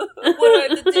 What do I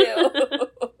have to do?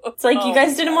 It's like, you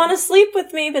guys didn't want to sleep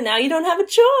with me, but now you don't have a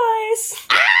choice.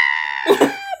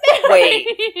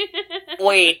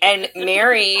 Wait, and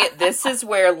Mary, this is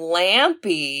where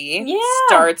Lampy Yeah.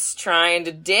 starts trying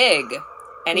to dig.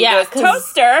 And he Yeah, goes, 'cause-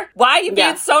 Toaster, why are you being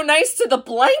Yeah. so nice to the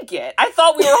blanket? I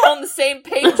thought we were all on the same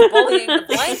page bullying the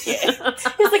blanket. He's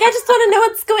like, I just want to know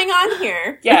what's going on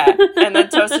here. Yeah. And then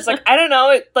Toaster's like, I don't know,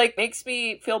 it like makes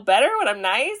me feel better when I'm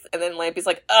nice. And then Lampy's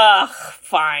like, ugh,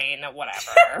 fine,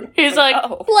 whatever. He's like,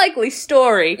 oh. likely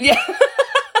story. Yeah.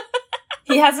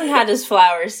 He hasn't had his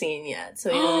flower scene yet,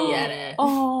 so he doesn't get it.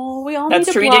 Oh, we all That's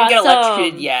need true. to He didn't get blossom.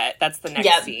 electrocuted yet. That's the next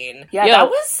Yep. scene. Yeah, Yo, that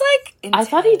was like I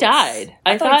thought he intense. died.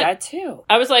 I thought he died too.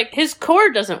 I was like, his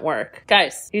core doesn't work.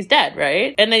 Guys, he's dead,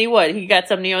 right? And then he got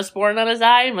some Neosporin on his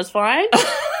eye and was fine?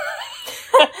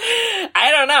 I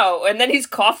don't know. And then he's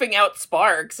coughing out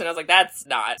sparks, and I was like, that's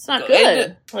not It's not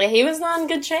good. Like, he was not in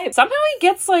good shape. Somehow he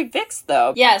gets like fixed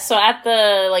though. Yeah, so at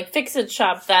the like fix-it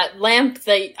shop, that lamp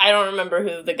that I don't remember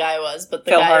who the guy was, but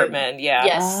the Phil guy, Hartman, yeah.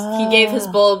 yes, he gave his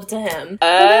bulb to him.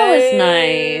 that was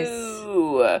nice.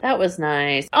 Oh. That was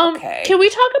nice. Okay. Can we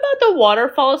talk about the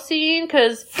waterfall scene?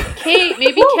 Because Kate,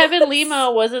 maybe Kevin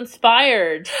Lima was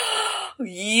inspired.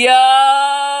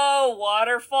 Yo,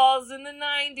 waterfalls in the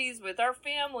 90s with our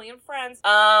family and friends.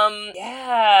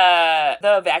 Yeah.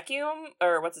 The vacuum,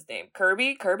 or what's his name?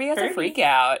 Kirby has a Kirby? freak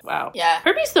out. Wow. Yeah.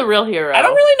 Kirby's the real hero. I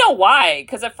don't really know why,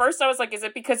 because at first I was like, is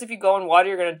it because if you go in water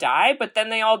you're gonna die? But then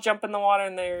they all jump in the water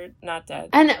and they're not dead.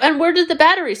 And where did the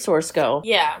battery source go?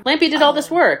 Yeah. Lampy did all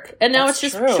this work, and now That's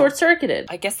it's just true. short-circuited.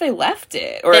 I guess they left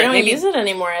it. Or They don't maybe use it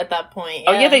anymore at that point.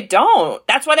 Oh yeah, they don't.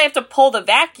 That's why they have to pull the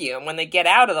vacuum when they get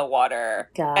out of the water.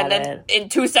 Got and then it. in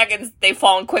 2 seconds they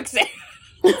fall in quicksand.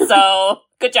 So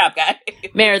good job, guys.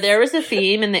 Mayor, there was a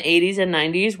theme in the 80s and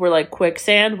 90s where, like,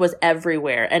 quicksand was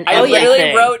everywhere. And I everything.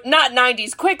 literally wrote, not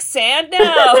 90s quicksand,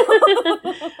 no.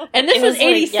 And this It was was like,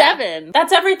 87.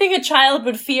 That's everything a child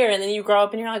would fear, and then you grow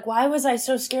up and you're like, why was I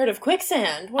so scared of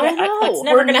quicksand? What? I know. That's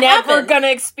never We're gonna never happen. gonna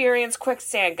experience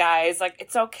quicksand, guys. Like,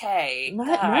 it's okay. Not-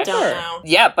 Gosh. never. Don't know.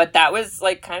 Yeah, but that was,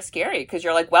 like, kind of scary, because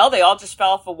you're like, well, they all just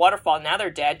fell off a waterfall, now they're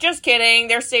dead. Just kidding,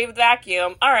 they're saved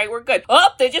vacuum. All right, we're good. Oh,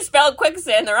 they just fell in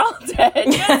quicksand, they're all dead.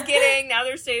 Just kidding, now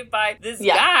they're saved by this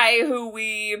Yeah. guy who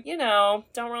we,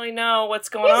 don't really know what's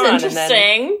going He's on. interesting.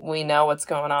 And then we know what's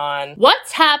going on.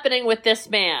 What's happening with this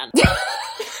man?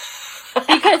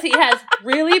 Because he has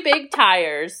really big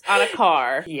tires on a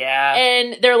car. Yeah.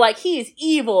 And they're like, he's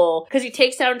evil because he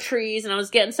takes down trees. And I was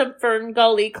getting some Fern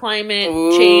Gully climate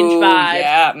change Ooh, vibes.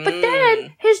 yeah, But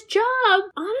then his job,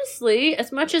 honestly,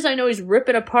 as much as I know he's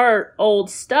ripping apart old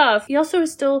stuff, he also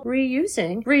is still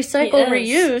reusing, recycle,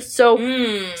 He is. reuse. So,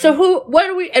 Mm. so what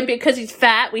do we? And because he's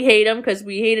fat, we hate him because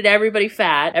we hated everybody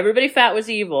fat. Everybody fat was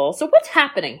evil. So what's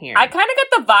happening here? I kind of get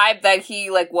the vibe that he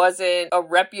wasn't a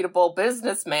reputable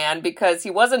businessman because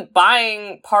he wasn't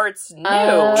buying parts new.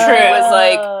 Oh. He was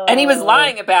like, and he was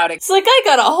lying about it. It's like, I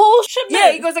got a whole shipment.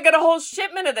 Yeah, he goes, I got a whole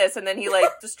shipment of this, and then he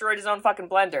destroyed his own fucking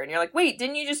blender. And you're like, wait,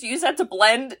 didn't you just use that to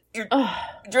blend your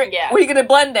drink? Yeah. What are you gonna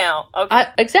blend now? Okay.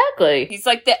 Exactly. He's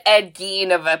like the Ed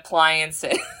Gein of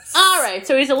appliances. All right,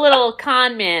 so he's a little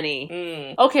con manny.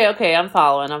 Mm. Okay, I'm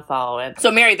following. So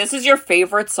Mary, this is your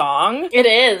favorite song? It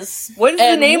is. What is the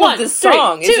And name one, of this three,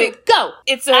 song? two, Is it? go.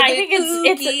 It's I think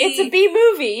it's a B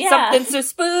movie. Yeah. Something so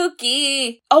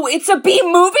spooky. Oh, it's a B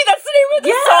movie? That's the name of the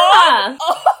Yeah. song?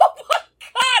 Oh my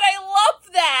god, I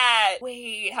love that.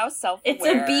 Wait, how self-aware. It's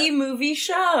a B movie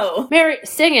show. Mary,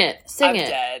 sing it. I'm Sing it.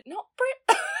 dead. No,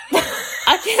 Brit.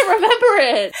 I can't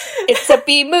remember it. It's a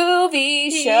B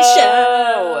movie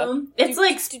show. It's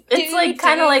like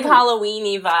kind of like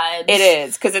Halloweeny vibes. It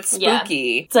is, because it's Yeah.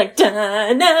 spooky. It's like da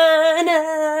na na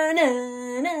na na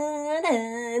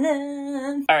na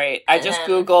na. All right, I just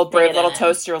Googled Bring Brave it Little in.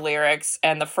 Toaster lyrics,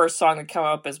 and the first song that came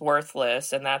up is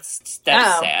Worthless, and that's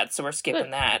Oh. sad, so we're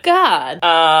skipping that. God.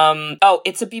 Oh,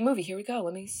 it's a B movie. Here we go.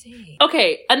 Let me see.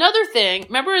 Okay, another thing.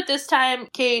 Remember at this time,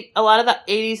 Kate, a lot of the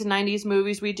 80s and 90s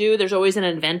movies we do, there's always an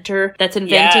inventor that's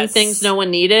inventing Yes. things no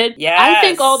one needed. Yes. I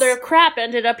think all their crap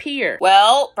ended up here.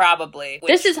 Well, probably.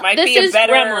 Which This might is be a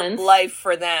better Gremlins. life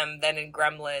for them than in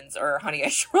Gremlins or Honey, I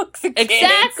Shrunk the Kids.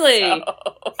 Exactly. So.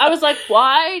 I was like,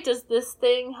 why does this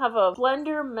thing have a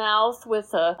blender mouth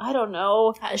with a, I don't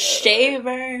know, A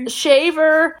shaver.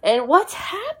 shaver? And what's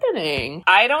happening?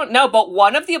 I don't know, but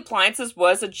one of the appliances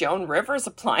was a Joan Rivers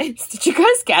appliance. Did you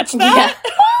guys catch that?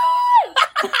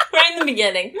 Right in the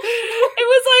beginning. It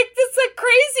was like this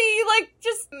crazy,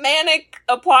 just manic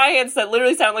appliance that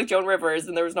literally sounded like Joan Rivers,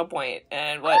 and there was no point.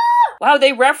 And what? Wow,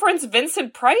 they reference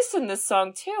Vincent Price in this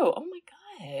song too. Oh my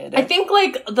god. good. I think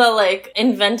like the like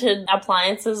invented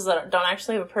appliances that don't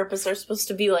actually have a purpose are supposed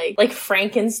to be like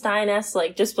Frankenstein-esque,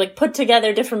 like just like put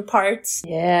together different parts.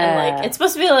 Yeah. And like it's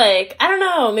supposed to be like, I don't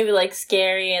know, maybe like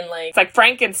scary and like It's like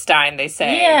Frankenstein, they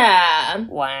say. yeah.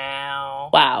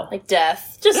 Wow. Like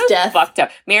death. Just That's death. fucked up.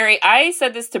 Mary, I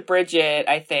said this to Bridget,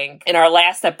 I think, in our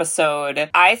last episode.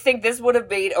 I think this would have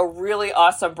made a really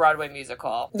awesome Broadway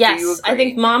musical. Do you Yes, I agree?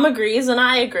 think Mom agrees and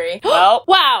I agree. Well,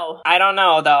 Wow. I don't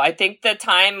know, though. I think the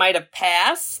time might have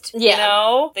passed. Yeah. You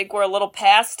know? I think we're a little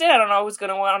past it. I don't know who's going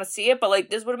to want to see it, but, like,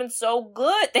 this would have been so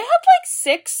good. They had, like,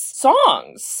 6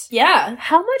 songs. Yeah.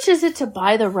 How much is it to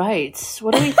buy the rights?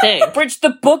 What do we think? Bridge, the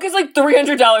book is, like,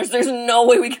 $300. There's no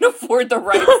way we can afford the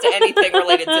rights to anything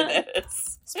related to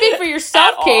this. Speak for yourself,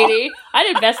 At all. Katie.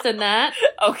 I'd invest in that.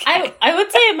 Okay. I would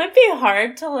say it might be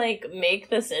hard to like make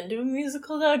this into a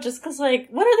musical though, just because like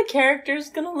what are the characters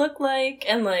gonna look like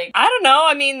and like I don't know.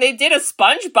 I mean, they did a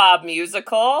SpongeBob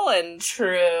musical and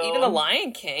true. even The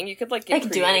Lion King. You could like get I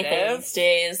could do anything creative. these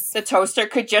days. The toaster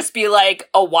could just be like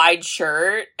a wide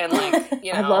shirt and like,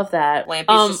 you know. I love that.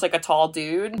 Lampy's just like a tall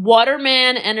dude.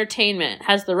 Waterman Entertainment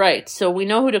has the rights, so we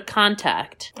know who to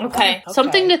contact. Okay.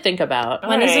 Something to think about.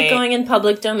 When is Alright. it going in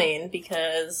public domain?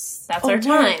 Because that's our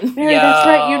time. Mary, that's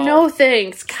right. You Yo. know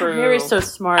things. God, True. Mary's so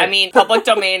smart. I mean, public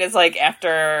domain is like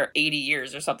after 80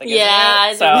 years or something. Yeah,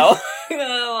 Isn't it? So, a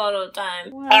lot of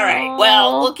time. all right.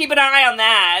 Well, we'll keep an eye on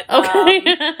that.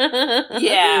 okay.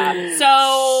 Yeah.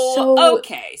 So, So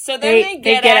okay. So then they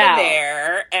get out of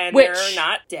there and Which- they're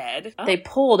not dead. Oh. They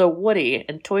pulled a Woody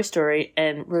in Toy Story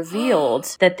and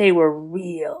revealed that they were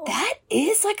real. That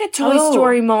is like a Toy Oh.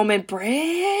 Story moment,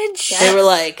 Bridge. They were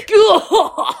like,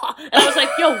 and I was like,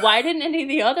 yo, why didn't any of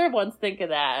the other ones think of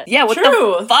that? Yeah, what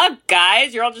True. the fuck,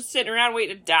 guys? You're all just sitting around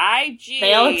waiting to die? Jeez.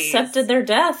 They all accepted their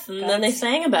death and then they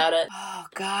sang about it. Oh,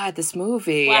 God, this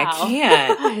movie. Wow. I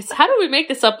can't. Guys, how do we make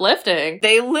this uplifting?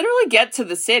 They literally get to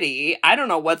the city. I don't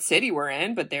know what city we're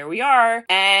in, but there we are.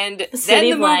 And then city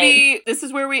the of light. movie, this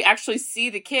is where we actually see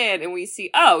the kid and we see,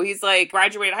 oh, he's like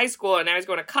graduated high school and now he's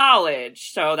going to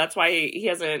college. So that's why he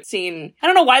hasn't seen, I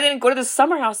don't know why they didn't go to the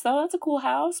summer house though. That's a cool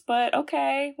house, but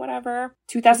okay, whatever.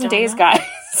 2,000 Don't days, know. guys.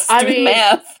 I Do mean,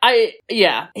 math.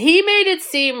 Yeah. He made it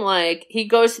seem like he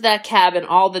goes to that cabin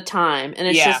all the time and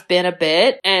it's Yeah. just been a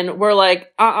bit. And we're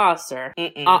like, sir.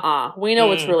 Mm-mm. We know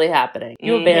what's Mm. really happening.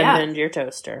 You Mm. abandoned your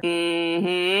toaster.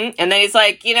 Mm-hmm. And then he's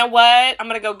like, you know what? I'm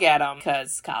gonna go get him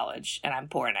because college and I'm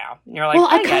poor now. And you're like, Well,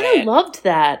 I get kind it. of loved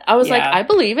that. I was like, Yeah. I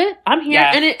believe it. I'm here,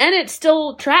 Yeah. and it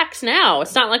still tracks now.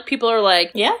 It's not like people are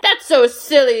like, Yeah. that's so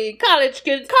silly.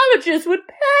 Colleges would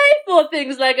pay for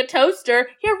things like a toaster.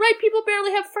 Yeah, right. People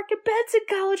barely have freaking beds in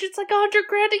college. It's like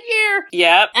 $100,000 a year.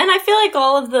 Yep. And I feel like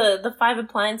all of the 5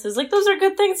 appliances, like those are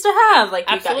good things to have. Like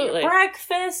you got Absolutely. your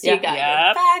breakfast, Yeah. you got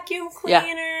Yep. your vacuum Yeah.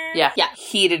 cleaner. Yeah. Yeah.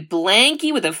 Heated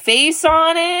blankie with a face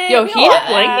on it. Yo, We heated all have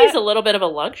blanket's that. a little bit of a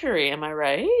luxury. Am I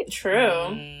right? True.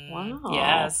 Mm, Wow.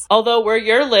 Yes. Although where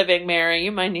you're living, Mary,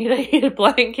 you might need a heated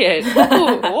blanket.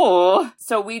 Ooh.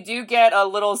 So we do get a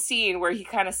little scene where he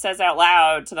kind of says out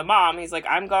loud to the mom, he's like,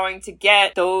 I'm going to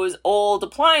get those old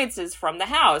appliances from the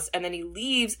house. And then he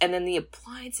leaves, and then the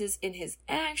appliances in his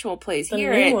actual place The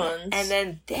hear new it. ones. And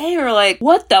then they are like,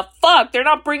 what the fuck? They're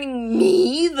not bringing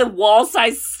me the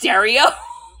wall-size stereo?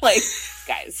 Like,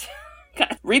 guys,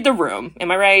 read the room.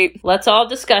 Am I right? Let's all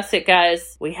discuss it,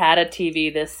 guys. We had a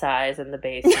TV this size in the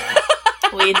basement.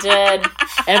 We did.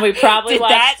 And we probably Did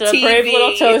that watched a brave TV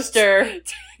little toaster.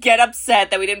 Get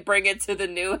upset that we didn't bring it to the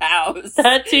new house.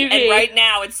 That TV. And right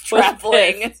now it's was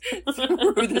traveling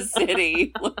through the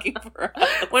city looking for us.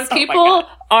 When Oh my people God.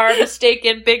 are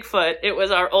mistaken Bigfoot, it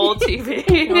was our old TV.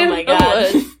 Oh my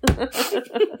God.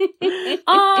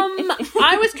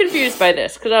 I was confused by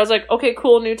this because I was like, okay,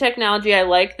 cool, new technology. I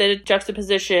like the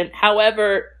juxtaposition.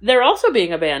 However, they're also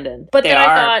being abandoned. But They then are.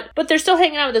 I thought, but they're still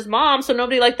hanging out with his mom, so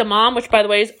nobody liked the mom, which by the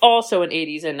way is also an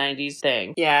 80s and 90s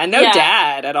thing. Yeah, no Yeah.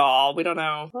 dad at all. We don't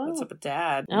know Oh. what's up with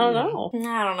dad. I don't know.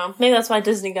 I don't know. Maybe that's why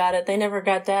Disney got it. They never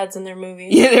got dads in their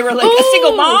movies. Yeah, they were like, a Ooh.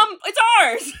 single mom? It's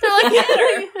ours! They're like,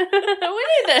 we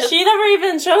need this. She never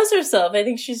even shows herself. I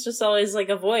think she's just always like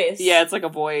a voice. Yeah, it's like a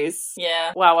voice.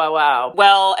 Yeah. Wow.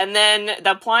 Well, and then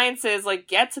the appliances like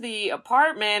get to the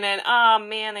apartment and oh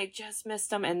man, they just missed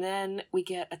them. And then we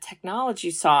get a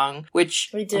technology song, which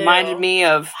We do. reminded me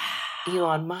of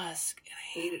Elon Musk.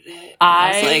 I hated it.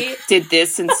 I was like, did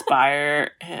this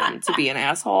inspire him to be an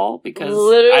asshole? Because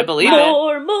I believe it.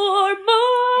 more.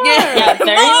 Yeah,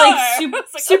 very More.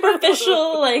 It's like,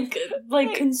 superficial, like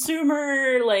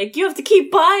consumer, like you have to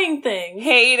keep buying things.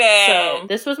 Hate it. So-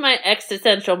 This was my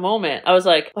existential moment. I was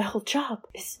like, my whole job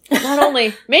is not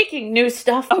only making new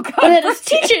stuff, Oh, God, but it's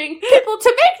Bridget. teaching people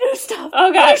to make new stuff.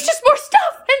 Oh, God. There's just more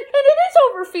stuff, and it is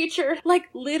over-featured. Like,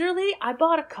 literally, I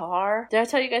bought a car. Did I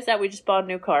tell you guys that? We just bought a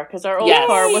new car, because our old Yes.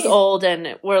 car was old, and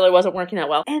it really wasn't working that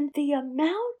well. And the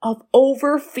amount of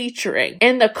over-featuring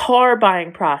in the car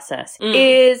buying process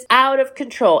is out of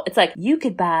control. It's like, you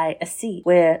could buy a seat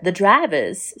where the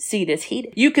driver's seat is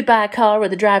heated. You could buy a car where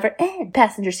the driver and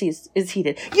passenger seat is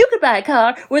heated. You could buy a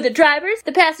car where the driver's,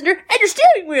 the passenger, and your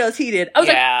steering wheel is heated. I was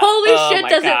Yeah. like, holy Oh shit, my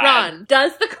does God. it run?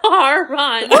 Does the car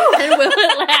run? And will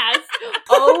it last?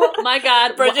 Oh my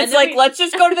God. Bridget's And then like, we- let's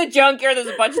just go to the junkyard. There's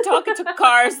a bunch of talking to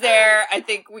cars there. I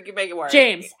think we can make it work.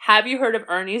 James, have you heard of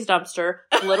Ernie's Dumpster?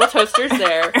 Little Toasters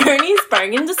there. Ernie's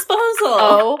Bargain Disposal.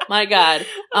 Oh my God.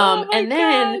 Oh my And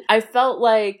then God. I felt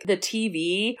like the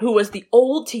TV, who was the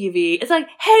old TV, it's like,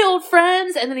 hey, old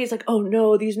friends. And then he's like, oh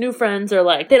no, these new friends are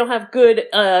like, they don't have good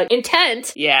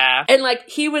intent. Yeah. And like,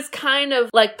 he was kind of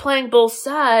like playing both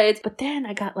sides, but then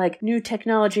I got like new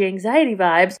technology anxiety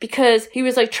vibes because he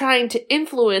was like trying to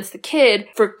influence the kid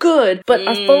for good, but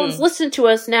our phones listen to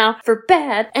us now for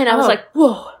bad. And I was Oh. like,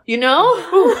 whoa, you know?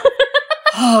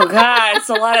 Oh, God. It's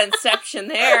a lot of inception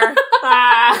there.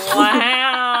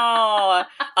 Wow.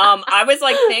 I was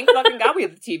like, thank fucking God we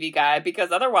have the TV guy,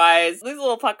 because otherwise these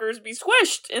little fuckers be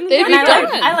squished in the They'd be junkyard.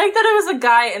 done. I like that it was a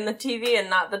guy in the TV and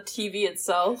not the TV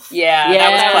itself. Yeah, Yeah.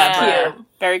 that was clever. Cute.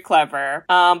 Very clever.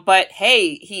 But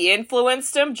hey, he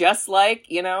influenced him just like,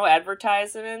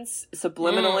 advertisements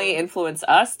subliminally influence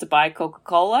us to buy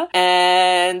Coca-Cola.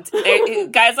 And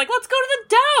guys like, let's go to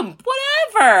the dump,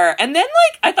 whatever. And then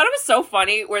I thought it was so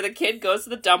funny where the kid goes to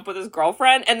the dump with his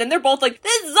girlfriend and then they're both like,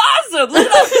 this is awesome. Look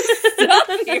at all this stuff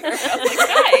here. I was like,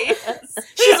 guys.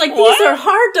 She's like, What? these are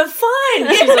hard to find.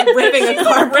 She's like ripping a She's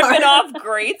car like ripping apart. off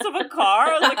grates of a car.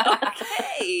 I was like,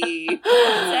 okay. What's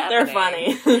They're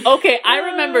happening? funny. Okay, I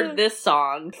remembered this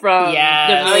song from Yes.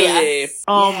 the movie. Oh, yes.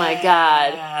 Oh my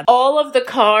God. Yeah. All of the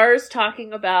cars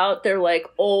talking about their like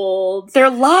old Their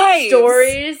lives.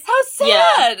 stories. How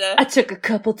sad. I took a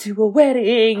couple to a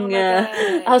wedding. Oh my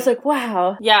God. I was like,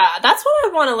 wow. Yeah, that's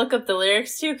what I want to look up the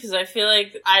lyrics to, because I feel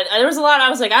like there was a lot I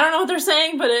was like, I don't know what they're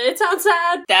saying, but it sounds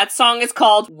sad. That song is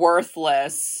called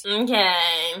Worthless. Okay.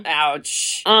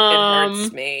 Ouch. It Um,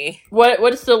 hurts me.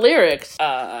 What's the lyrics?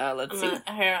 Let's see.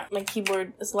 Here, my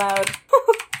keyboard is loud.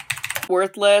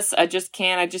 Worthless. I just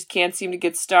can't seem to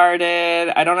get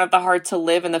started. I don't have the heart to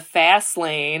live in the fast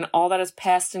lane. All that is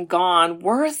past and gone.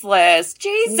 Worthless.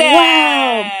 Jesus.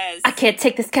 Wow. I can't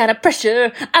take this kind of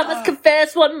pressure. I must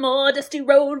confess one more dusty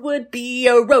road would be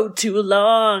a road too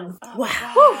long.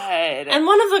 Wow. God. And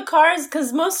one of the cars,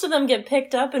 because most of them get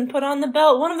picked up and put on the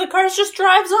belt, one of the cars just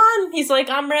drives on. He's like,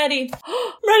 I'm ready.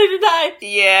 Ready to die.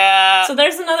 Yeah. So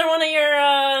there's another one of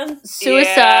your,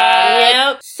 Suicide.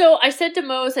 Yeah. Yep. So I said to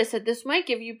Mose, I said, this might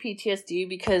give you PTSD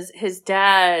because his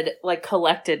dad, like,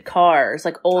 collected cars,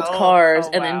 like, old cars,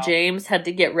 and then wow. James had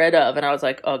to get rid of, and I was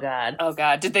like, oh, God. Oh,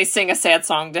 God. Did they sing a sad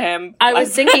song to him? I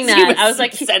was thinking As he that. I was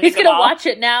like, sending he's them gonna off? watch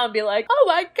it now and be like, oh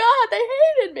my God, they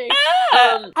hated me.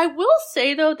 I will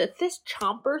say, though, that this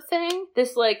chomper thing,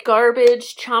 this, like,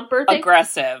 garbage chomper thing,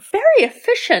 Aggressive. very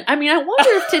efficient. I mean, I wonder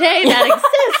if today that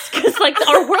exists, because, like,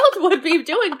 our world would be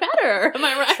doing better. Am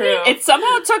I right? True. It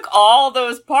somehow took all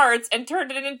those parts and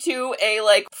turned it into a,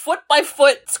 like,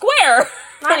 foot-by-foot square.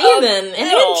 Not of even an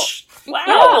metal. inch. Wow.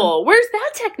 No, where's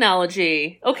that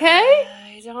technology? Okay?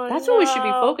 I don't That's what we should be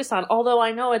know. focused on, although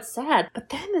I know it's sad. But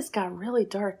then this got really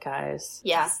dark, guys.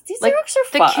 Yeah. These Like, lyrics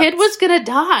are The fucked. kid was gonna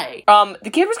die. The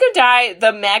kid was gonna die.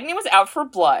 The Magni was out for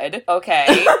blood. Okay,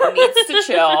 needs to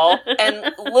chill.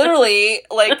 And literally,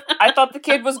 like, I thought the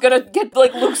kid was gonna get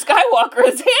like Luke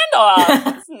Skywalker's hand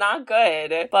off. It's not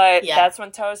good. But Yeah. that's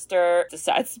when Toaster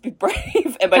decides to be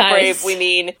brave, and by Guys. brave we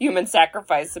mean human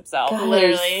sacrifice himself. Guys,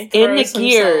 Literally in the throws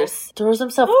gears. himself. Throws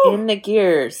himself Woo. in the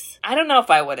gears. I don't know if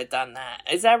I would have done that.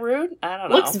 Is that rude? I don't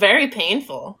know. Looks very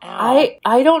painful. Ow.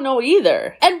 I don't know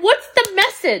either. And what's the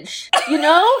message? You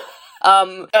know?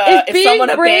 If being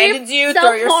someone brave abandons you, throw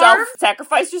self-harm? yourself,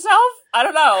 sacrifice yourself? I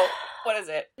don't know. What is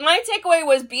it? My takeaway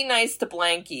was be nice to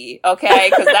Blanky, okay?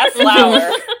 Because that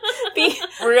flower,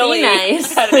 really be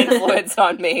nice. had an influence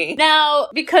on me. Now,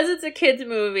 because it's a kid's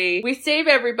movie, we save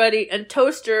everybody, and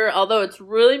Toaster, although it's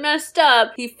really messed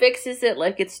up, he fixes it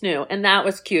like it's new, and that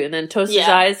was cute. And then Toaster's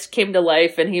eyes came to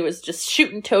life, and he was just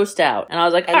shooting Toast out. And I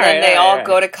was like, and then they all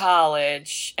go to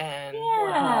college, and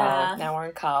now we're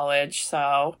in college,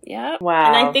 so, yeah. Wow.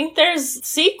 And I think there's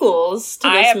sequels to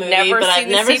this movie, but I've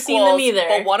never seen them either.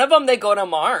 But one of them, they go to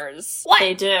Mars. What?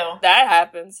 They do. That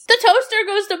happens. The Toaster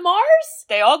goes to Mars?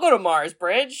 They all go to Mars,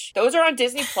 Bridge. Those are on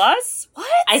Disney Plus? What?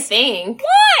 I think.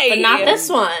 Why? But not this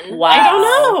one. Wow. I don't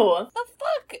know. The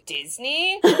fuck?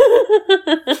 Disney?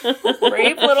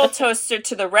 Brave little Toaster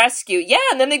to the rescue. Yeah,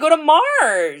 and then they go to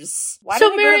Mars. Why do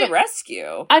they go to the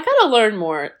rescue? I gotta learn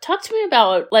more. Talk to me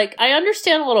about, like, I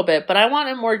understand a little bit, but I want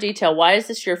in more detail. Why is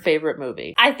this your favorite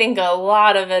movie? I think a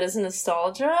lot of it is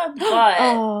nostalgia, but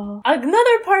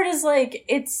another part is, like,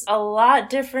 it's a lot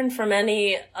different from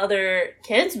any other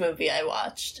kids movie I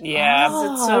watched. Yeah.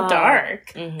 It's so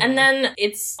dark. Mm-hmm. And then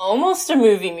it's almost a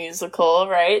movie musical,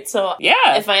 right? So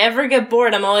yeah, if I ever get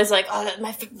bored, I'm always like, oh,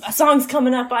 my song's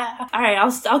coming up. All right,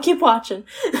 I'll keep watching.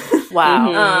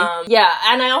 Wow. Yeah,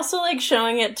 and I also like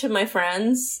showing it to my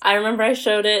friends. I remember I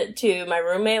showed it to my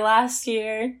roommate last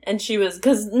year, and she was,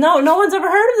 because no one's ever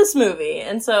heard of this movie.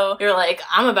 And so you're like,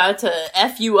 I'm about to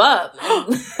F you up.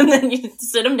 And then you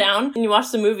sit them down and you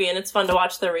watch the movie, and it's fun to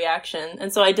watch their reaction.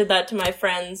 And so I did that to my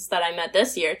friends that I met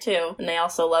this year too, and they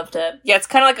also loved it. Yeah, it's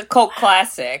kind of like a cult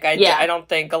classic. I don't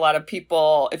think a lot of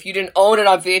people, if you didn't own it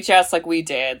on VHS like we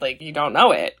did, like, you don't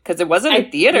know it. Because it wasn't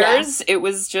in theaters. It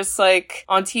was just, like,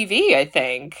 on TV, I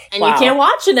think. And you can't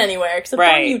watch it anywhere except on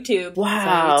YouTube.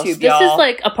 Wow. So YouTube, this is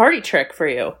like a party trick for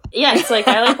you. Yeah, it's like,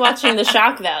 I like watching the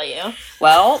shock value.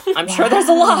 Well, I'm sure there's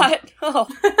a lot. Oh,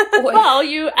 boy. Well,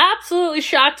 you absolutely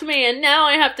shocked me, and now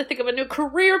I have to think of a new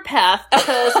career path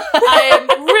because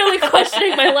I'm really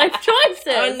questioning my life choices.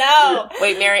 Oh, no.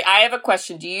 Wait, Mary, I have a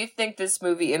question. Do you think this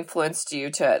movie influenced you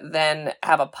to then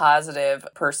have a positive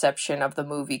perception of the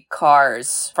movie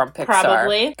Cars from Pixar?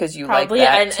 Probably. Because you Probably. like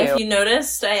that, And too. if you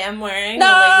noticed, I am wearing the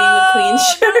Lightning McQueen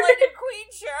shirt. Lightning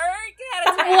McQueen shirt. Get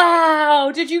out of town.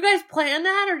 Wow. Did you guys plan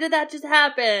that, or did that just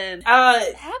happen?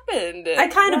 It happened. I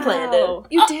kind of planned it.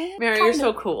 You did? Mary, you're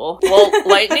so cool. Well,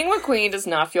 Lightning McQueen does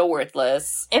not feel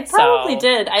worthless. It probably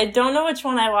did. I don't know which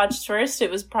one I watched first. It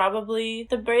was probably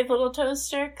The Brave Little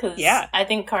Toaster, because I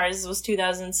think Cars was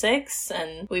 2006,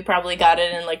 and we probably got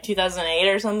it in like 2008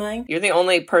 or something. You're the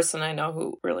only person I know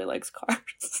who really likes Cars.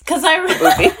 Because I remember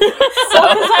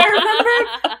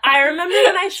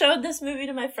when I showed this movie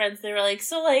to my friends, they were like,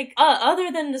 so like,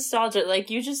 other than nostalgia, like,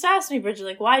 you just asked me, Bridget,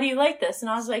 like, why do you like this? And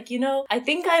I was like, I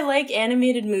think I like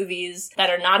animated movies that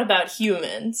are not about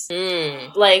humans.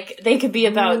 Like, they could be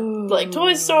about like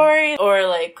Toy Story or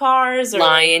like Cars or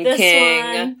Lion like, this King.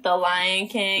 one, The Lion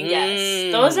King.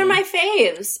 Yes, those are my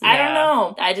faves. I don't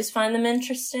know. I just find them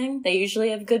interesting. They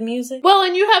usually have good music. Well,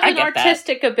 and you have an get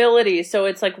artistic ability, so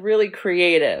it's like really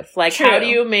creative. Like, True. how do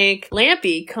you make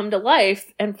Lampy come to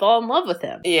life and fall in love with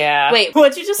him? Yeah. Wait,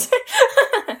 what'd you just say?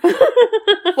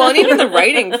 Well, and even the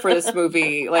writing for this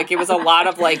movie, like, it was a lot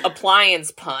of, like,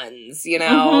 appliance puns,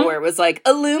 where it was like,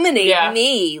 illuminate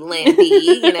me,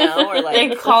 Lampy, or like...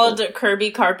 They called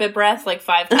Kirby carpet breath like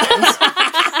 5 times.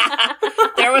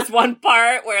 There was one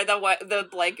part where the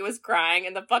blanket was crying,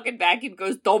 and the fucking vacuum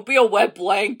goes, "Don't be a wet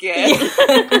blanket."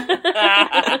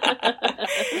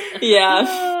 Yeah.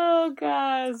 Oh,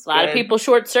 God. A lot of people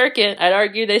short circuit. I'd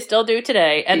argue they still do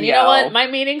today. And you know what? My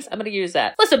meetings, I'm going to use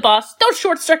that. Listen, boss, don't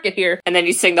short circuit here. And then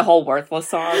you sing the whole Worthless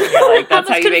song, and you're like, that's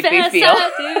how you make me feel.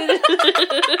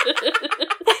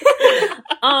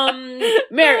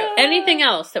 Mary, anything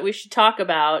else that we should talk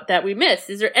about that we missed?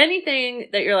 Is there anything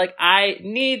that you're like, I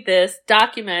need this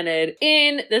documented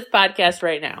in this podcast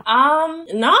right now?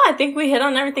 No, I think we hit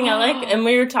on everything I like, and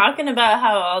we were talking about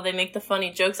how they make the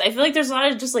funny jokes. I feel like there's a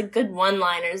lot of just like good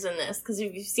one-liners in this, because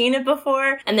if you've seen it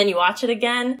before and then you watch it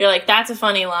again, you're like, that's a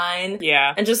funny line.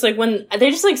 Yeah. And just like when they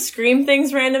just like scream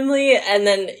things randomly, and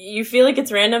then you feel like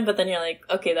it's random, but then you're like,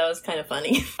 okay, that was kind of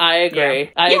funny. I agree.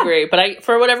 Yeah. I agree. But I,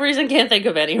 for whatever reason, can't think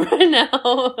of any right now.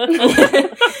 Well,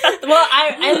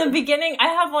 in the beginning, I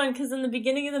have one, because in the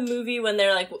beginning of the movie, when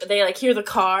they hear the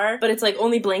car, but it's like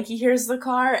only Blanky hears the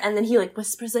car, and then he like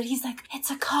whispers it, he's like,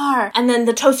 it's a car. And then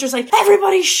the Toaster's like,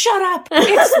 everybody shut up!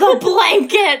 It's the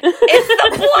blanket! It's the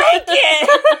blanket!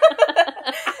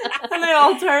 And they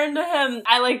all turn to him.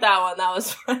 I like that one. That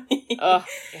was funny. Yeah.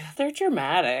 they're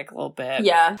dramatic a little bit.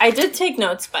 Yeah. I did take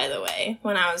notes, by the way,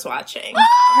 when I was watching.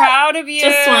 Proud of you.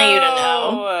 Just want you to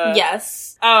know.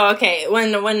 Yes. Oh, okay.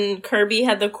 When Kirby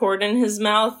had the cord in his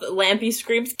mouth, Lampy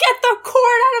screams, "Get the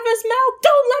cord out of his mouth!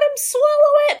 Don't let him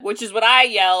swallow it!" Which is what I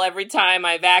yell every time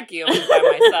I vacuum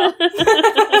by myself.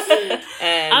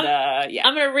 And, yeah.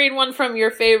 I'm gonna read one from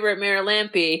your favorite Mayor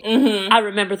Lampy. Mm-hmm. I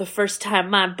remember the first time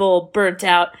my bulb burnt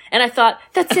out, and I thought,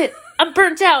 that's it. I'm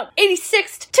burnt out.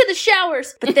 86th to the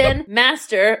showers. But then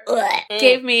Master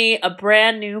gave me a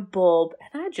brand new bulb,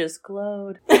 and I just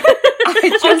glowed. I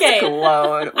just Okay.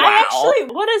 glowed. Wow. I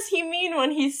actually, what does he mean when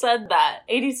he said that?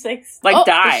 86. Like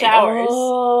die. The showers.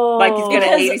 Oh. Like he's gonna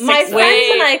Because 86 my friends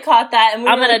Wait. and I caught that, and we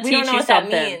I'm were gonna like, we don't teach know you what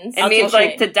something. that means. It means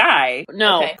like to die.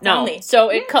 No, Okay, tell no. me. So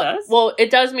Yeah, it it does. well,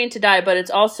 it does mean to die, but it's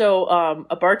also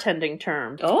a bartending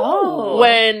term. Oh.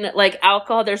 When like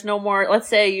alcohol, there's no more. Let's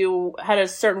say you had a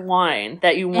certain wine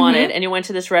that you wanted, Mm-hmm. and you went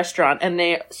to this restaurant, and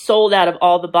they sold out of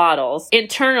all the bottles.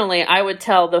 Internally, I would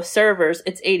tell the servers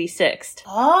it's 86th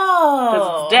Oh.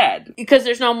 Because it's dead. because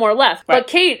there's no more left. Right. But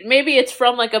Kate, maybe it's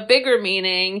from like a bigger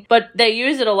meaning, but they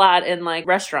use it a lot in like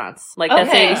restaurants. Like that's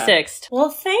Okay. 86th. Well,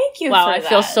 thank you Wow, for I that.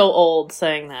 feel so old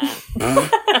saying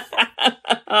that.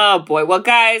 Oh boy. Well,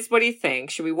 guys, what do you think?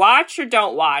 Should we watch or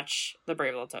don't watch The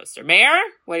Brave Little Toaster? Mayor,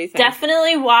 what do you think?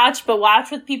 Definitely watch, but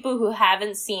watch with people who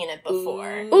haven't seen it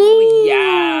before. Ooh,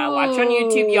 yeah. Watch on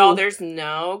YouTube, y'all. There's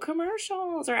no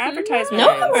commercials or advertisements.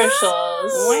 No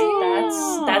commercials.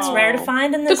 Wow. That's rare to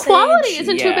find in The this quality age.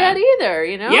 isn't too Yeah. bad either,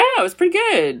 you know? Yeah, it was pretty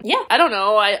good. Yeah. I don't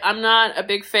know. I'm not a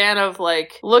big fan of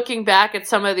like looking back at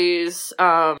some of these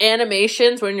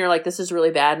animations when you're like, this is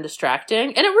really bad and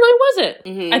distracting, and it really wasn't.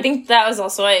 Mhm. I think that was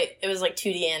also it was like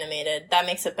 2D animated. That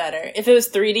makes it better. If it was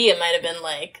 3D, it might have been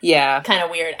like Yeah. kind of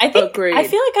weird. I think Agreed. I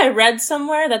feel like I read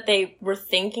somewhere that they were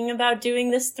thinking about doing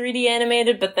this 3D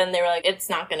animated, but then they were like, it's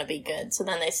not going to be good. So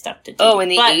then they stuck to 2D. Oh, in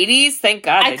the But 80s? Thank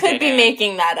God I they could be didn't.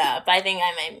 making that up. I think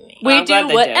I might be. We I'm glad do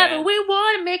they whatever did. we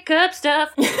want to make up stuff.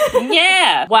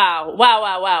 Yeah. Wow.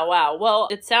 Well,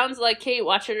 it sounds like Kate,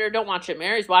 watch it or don't watch it.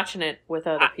 Mary's watching it with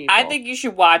other people. I think you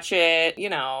should watch it. You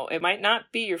know, it might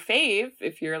not be your fave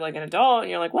if you're like an adult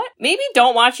and you're like, what? Maybe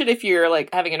don't watch it if you're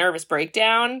like having a nervous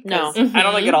breakdown. 'Cause No. I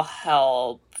don't think it'll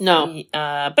help. No.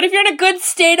 But if you're in a good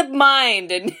state of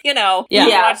mind and, you know, Yeah.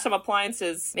 you watch some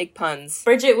appliances make puns.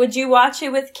 Bridget, would you watch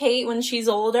it with Kate when she's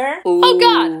older? Oh,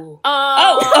 God. Ooh.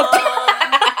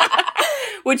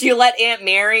 Would you let Aunt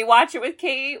Mary watch it with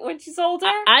Kate when she's older?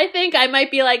 I think I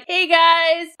might be like, hey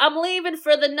guys, I'm leaving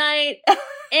for the night.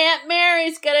 Aunt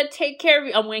Mary's gonna take care of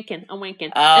you. I'm winking. And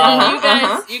then you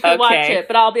guys, you can watch Okay. it,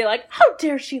 but I'll be like, how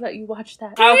dare she let you watch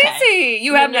that? Okay. Crazy.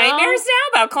 You have You know? nightmares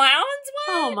now about clowns?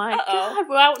 What? Oh my Uh-oh. God.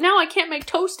 Well, now I can't make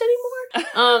toast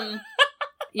anymore.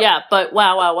 Yeah, but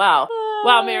wow.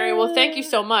 Wow, Mary. Well, thank you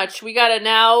so much. We gotta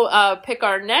now pick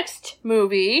our next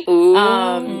movie. Ooh.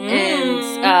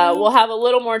 And we'll have a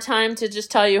little more time to just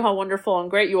tell you how wonderful and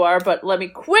great you are, but let me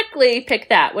quickly pick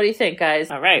that. What do you think, guys?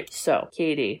 All right. So,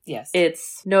 Katie, Yes.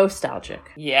 it's nostalgic.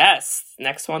 Yes.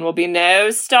 Next one will be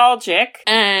nostalgic.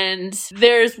 And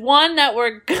there's one that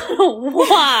we're gonna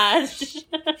watch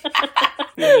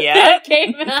Yep. that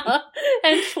came out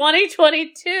in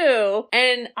 2022.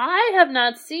 And I have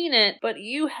not seen it, but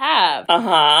you have.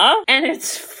 Uh-huh. And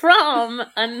it's from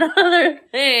another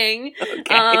thing.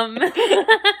 Okay.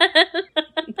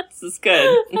 This is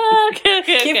good. Okay.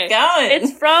 Keep going.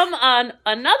 It's from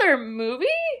another movie?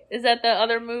 Is that the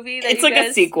other movie that It's you like a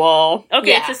guys- sequel.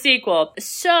 Okay, Yeah. it's a sequel.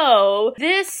 So,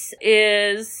 this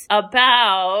is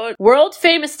about world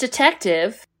famous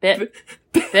detective Benoit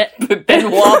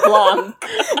Benoit Blanc.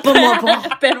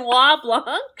 Benoit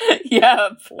Blanc.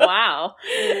 Yep. Wow.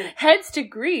 Heads to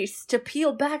Greece to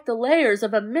peel back the layers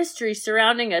of a mystery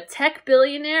surrounding a tech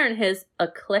billionaire and his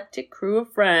eclectic crew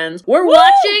of friends. We're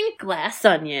watching Glass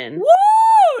Onion.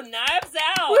 Woo! Knives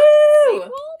Out. Woo!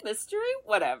 Sequel? Mystery?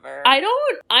 Whatever. I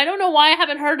don't know why I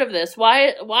haven't heard of this.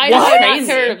 Why What? have I not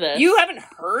Crazy. heard of this? You haven't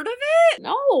heard of it?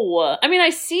 No. I mean, I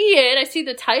see it. I see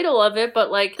the title of it,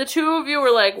 but like the two of you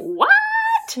were like, what?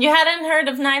 You hadn't heard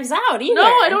of Knives Out either. No,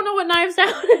 I don't know what Knives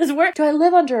Out is. Where do I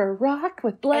live under a rock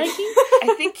with blankets?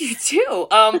 I think you do.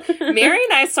 Mary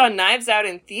and I saw Knives Out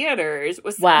in theaters.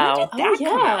 Wow. When did that Oh,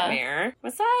 come yeah. out, Mare?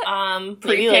 Was that?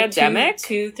 Maybe like Pre-pandemic?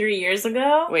 2-3 years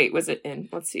ago. Wait, was it in?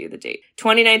 Let's see the date.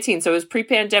 2019. So it was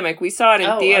pre-pandemic. We saw it in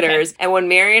Oh, theaters. And when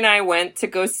Mary and I went to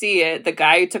go see it, the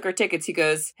guy who took our tickets, he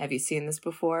goes, "Have you seen this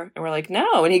before?" And we're like,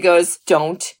 "No." And he goes,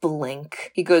 "Don't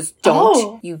blink." He goes, "Don't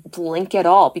Oh. you blink at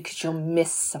all because you'll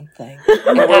miss something." Oh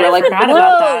And my we God, were I like, forgot "Whoa,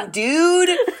 about that. dude."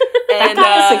 That And got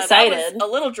us that excited. was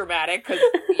a little dramatic because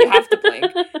you have to blink.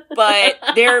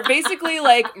 but they're basically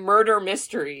like murder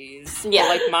mysteries, Yeah.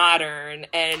 like modern.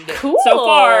 And Cool. so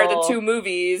far, the two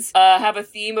movies have a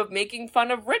theme of making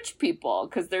fun of rich people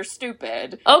because they're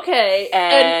stupid, Okay.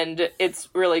 and it's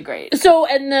really great. So,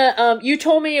 and the you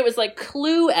told me it was like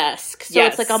Clue-esque, so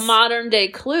Yes. it's like a modern day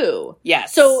Clue.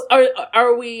 Yes. So,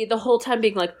 are we the whole time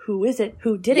being like, who is it?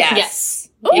 Who did it? Yes.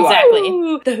 You are. Exactly.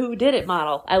 Ooh, the who did it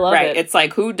model. I love Right, it. it's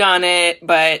like who done it,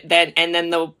 but then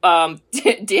the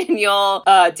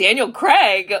Daniel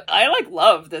Craig. I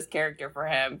love this character for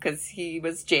him because he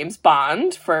was James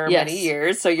Bond for Yes. many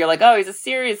years. So you're like, oh, he's a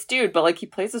serious dude, but like he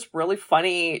plays this really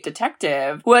funny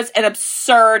detective who has an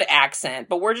absurd accent.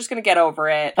 But we're just gonna get over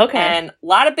it. Okay. And a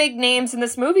lot of big names in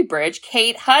this movie. Bridge,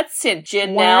 Kate Hudson,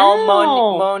 Janelle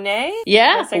Wow. Monáe.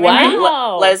 Yeah. Did I say her name?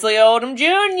 Wow. Leslie Odom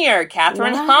Jr.,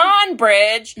 Catherine Wow. Hahn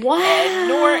Bridge, Wow. Ed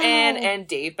Norton, and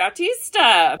Dave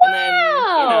Bautista. And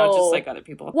then, just like other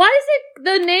people. Why is it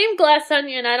the name Glass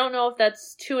Onion? I don't know if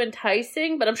that's too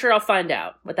enticing, but I'm sure I'll find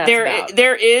out what that's about.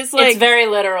 There is like It's very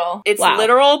literal. it's Wow.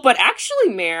 literal, but actually,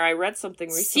 Mare, I read something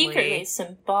recently. Secretly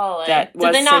symbolic. That Did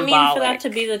was they not mean for symbolic. that to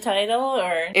be the title,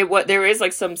 or? There is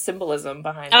like some symbolism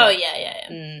behind Oh it. yeah.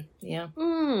 Yeah.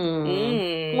 Mm.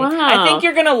 Mm. Wow. I think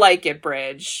you're gonna like it,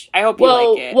 Bridge. I hope you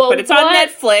Well- like it. well, but it's on what-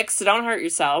 Netflix, so don't hurt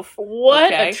yourself.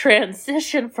 What Okay. a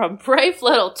transition from Brave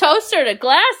Little Toaster to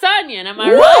Glass Onion, am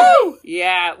I right? Woo!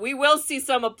 Yeah, we will see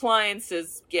some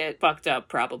appliances get fucked up,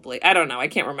 probably. I don't know. I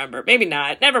can't remember. Maybe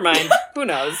not. Never mind. Who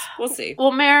knows? We'll see.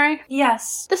 Well, Mary,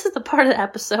 Yes. this is the part of the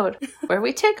episode where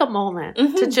we take a moment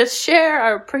Mhm. to just share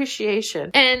our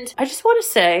appreciation. And I just want to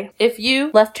say, if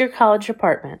you left your college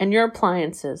apartment and your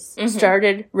appliances Mhm.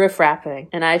 started riff-rapping,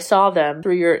 and I saw them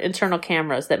through your internal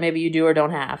cameras that maybe you do or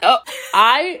don't have, Oh.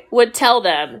 I would tell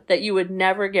them that you would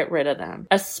never get rid of them,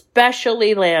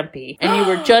 especially Lampy, and you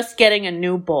were just getting a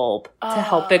new bulb to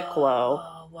help it glow.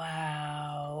 Oh,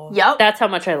 wow. Yep. That's how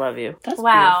much I love you. That's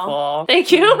Wow. beautiful.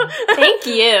 Thank you. Thank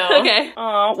you. Okay.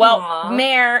 Oh, well, Aw.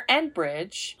 Mare and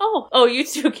Bridge. Oh, you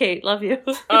too, Kate. Love you.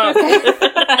 Okay.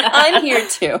 I'm here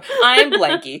too. I'm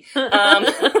Blanky.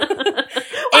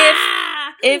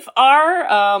 If our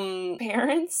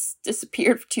parents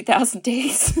disappeared for 2,000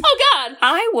 days, Oh God.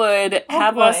 I would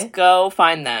have boy. us go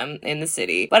find them in the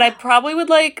city. But I probably would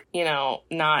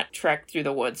not trek through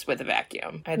the woods with a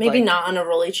vacuum. I'd Maybe like, not on a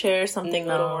rolly chair, something a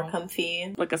little No. more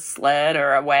comfy. like a sled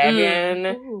or a wagon,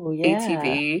 Ooh, yeah.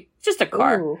 ATV, just a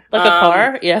car. Ooh, like a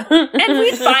car? Yeah. And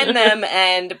we'd find them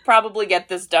and probably get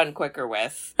this done quicker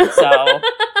with. So,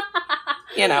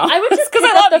 I would just pick because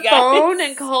I up love the you guys. phone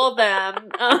and call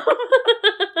them.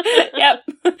 Yep.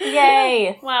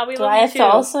 Yay. Wow, we Do love I you have too. to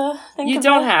also think You of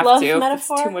don't a have love to.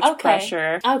 metaphor? It's too much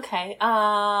pressure. Okay.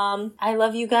 I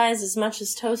love you guys as much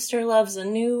as Toaster loves a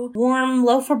new warm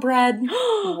loaf of bread.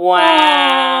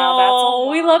 Wow. Oh,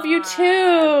 we love you too.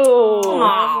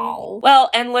 Aw. Well,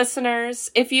 and listeners,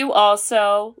 if you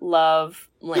also love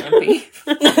Lampy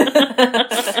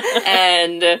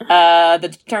and the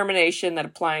determination that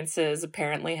appliances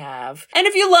apparently have, and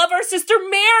if you love our sister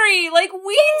Mary like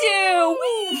we do,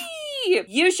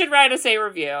 you should write us a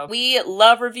review. We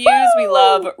love reviews. We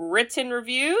love written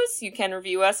reviews. You can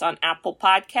review us on Apple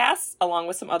Podcasts along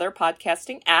with some other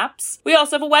podcasting apps. We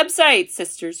also have a website,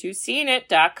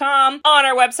 sisterswhoseenit.com. On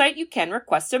our website, you can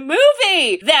request a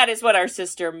movie. That is what our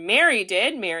sister Mary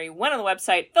did. Mary went on the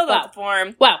website, filled out the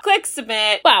form, Wow. click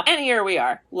submit, Wow. and here we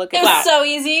are. Look It at was that. so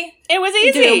easy. It was You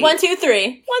easy. do 1, 2,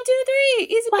 3. 1, 2, 3.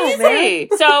 Easy Wow, peasy. Mary.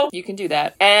 So you can do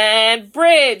that. And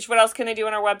Bridge, what else can they do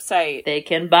on our website? They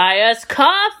can buy us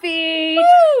coffee.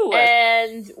 Woo!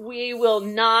 And we will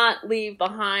not leave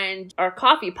behind our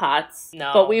coffee pots.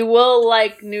 No. But we will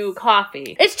like new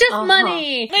coffee. It's just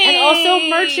money. And also Hey.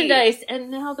 merchandise. And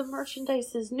now the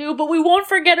merchandise is new, but we won't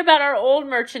forget about our old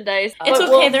merchandise. It's But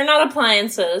okay. They're not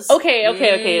appliances. Okay.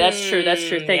 That's true.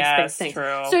 Thanks. Yes, Thanks.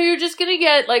 true. So you're just gonna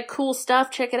get like cool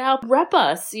stuff. Check it out. Rep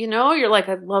us. You're like,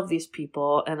 I love these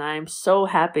people, and I'm so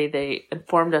happy they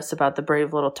informed us about the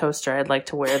Brave Little Toaster. I'd like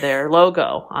to wear their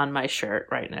logo on my shirt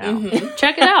right now. Mhm.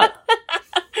 Check it out.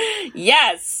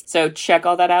 Yes. So check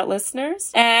all that out,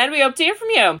 listeners. And we hope to hear from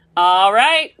you. All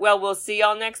right. Well, we'll see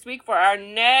y'all next week for our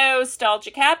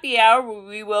nostalgic happy hour where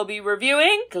we will be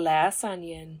reviewing Glass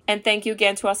Onion. And thank you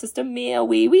again to our sister Mia.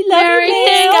 We love Mary, you.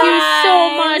 thank you so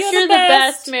Guys, much. you're You're the the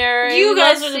best, best. Mary. You We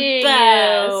guys love are the seeing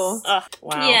best. you.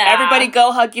 Wow. Yeah. Everybody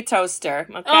go hug your toaster.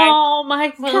 Okay. Oh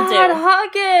my Will God, do. hug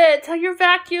it. Tell your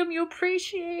vacuum you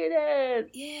appreciate it.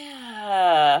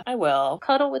 Yeah. I will.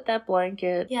 Cuddle with that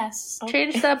blanket. Yes.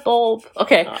 Change that bulb.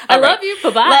 Okay. All I right. love you.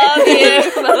 Bye-bye. Love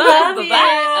you. Bye-bye. Love Bye-bye. you.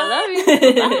 I love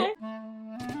you.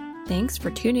 Bye. Thanks for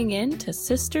tuning in to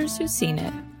Sisters Who Seen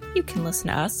It. You can listen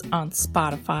to us on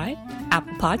Spotify,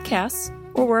 Apple Podcasts,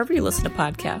 or wherever you listen to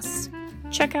podcasts.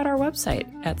 Check out our website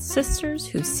at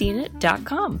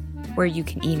sisterswho'seenit.com, where you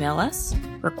can email us,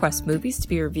 request movies to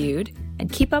be reviewed,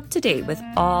 and keep up to date with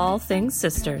all things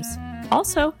Sisters.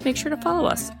 Also, make sure to follow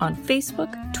us on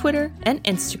Facebook, Twitter, and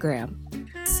Instagram.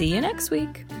 See you next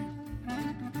week.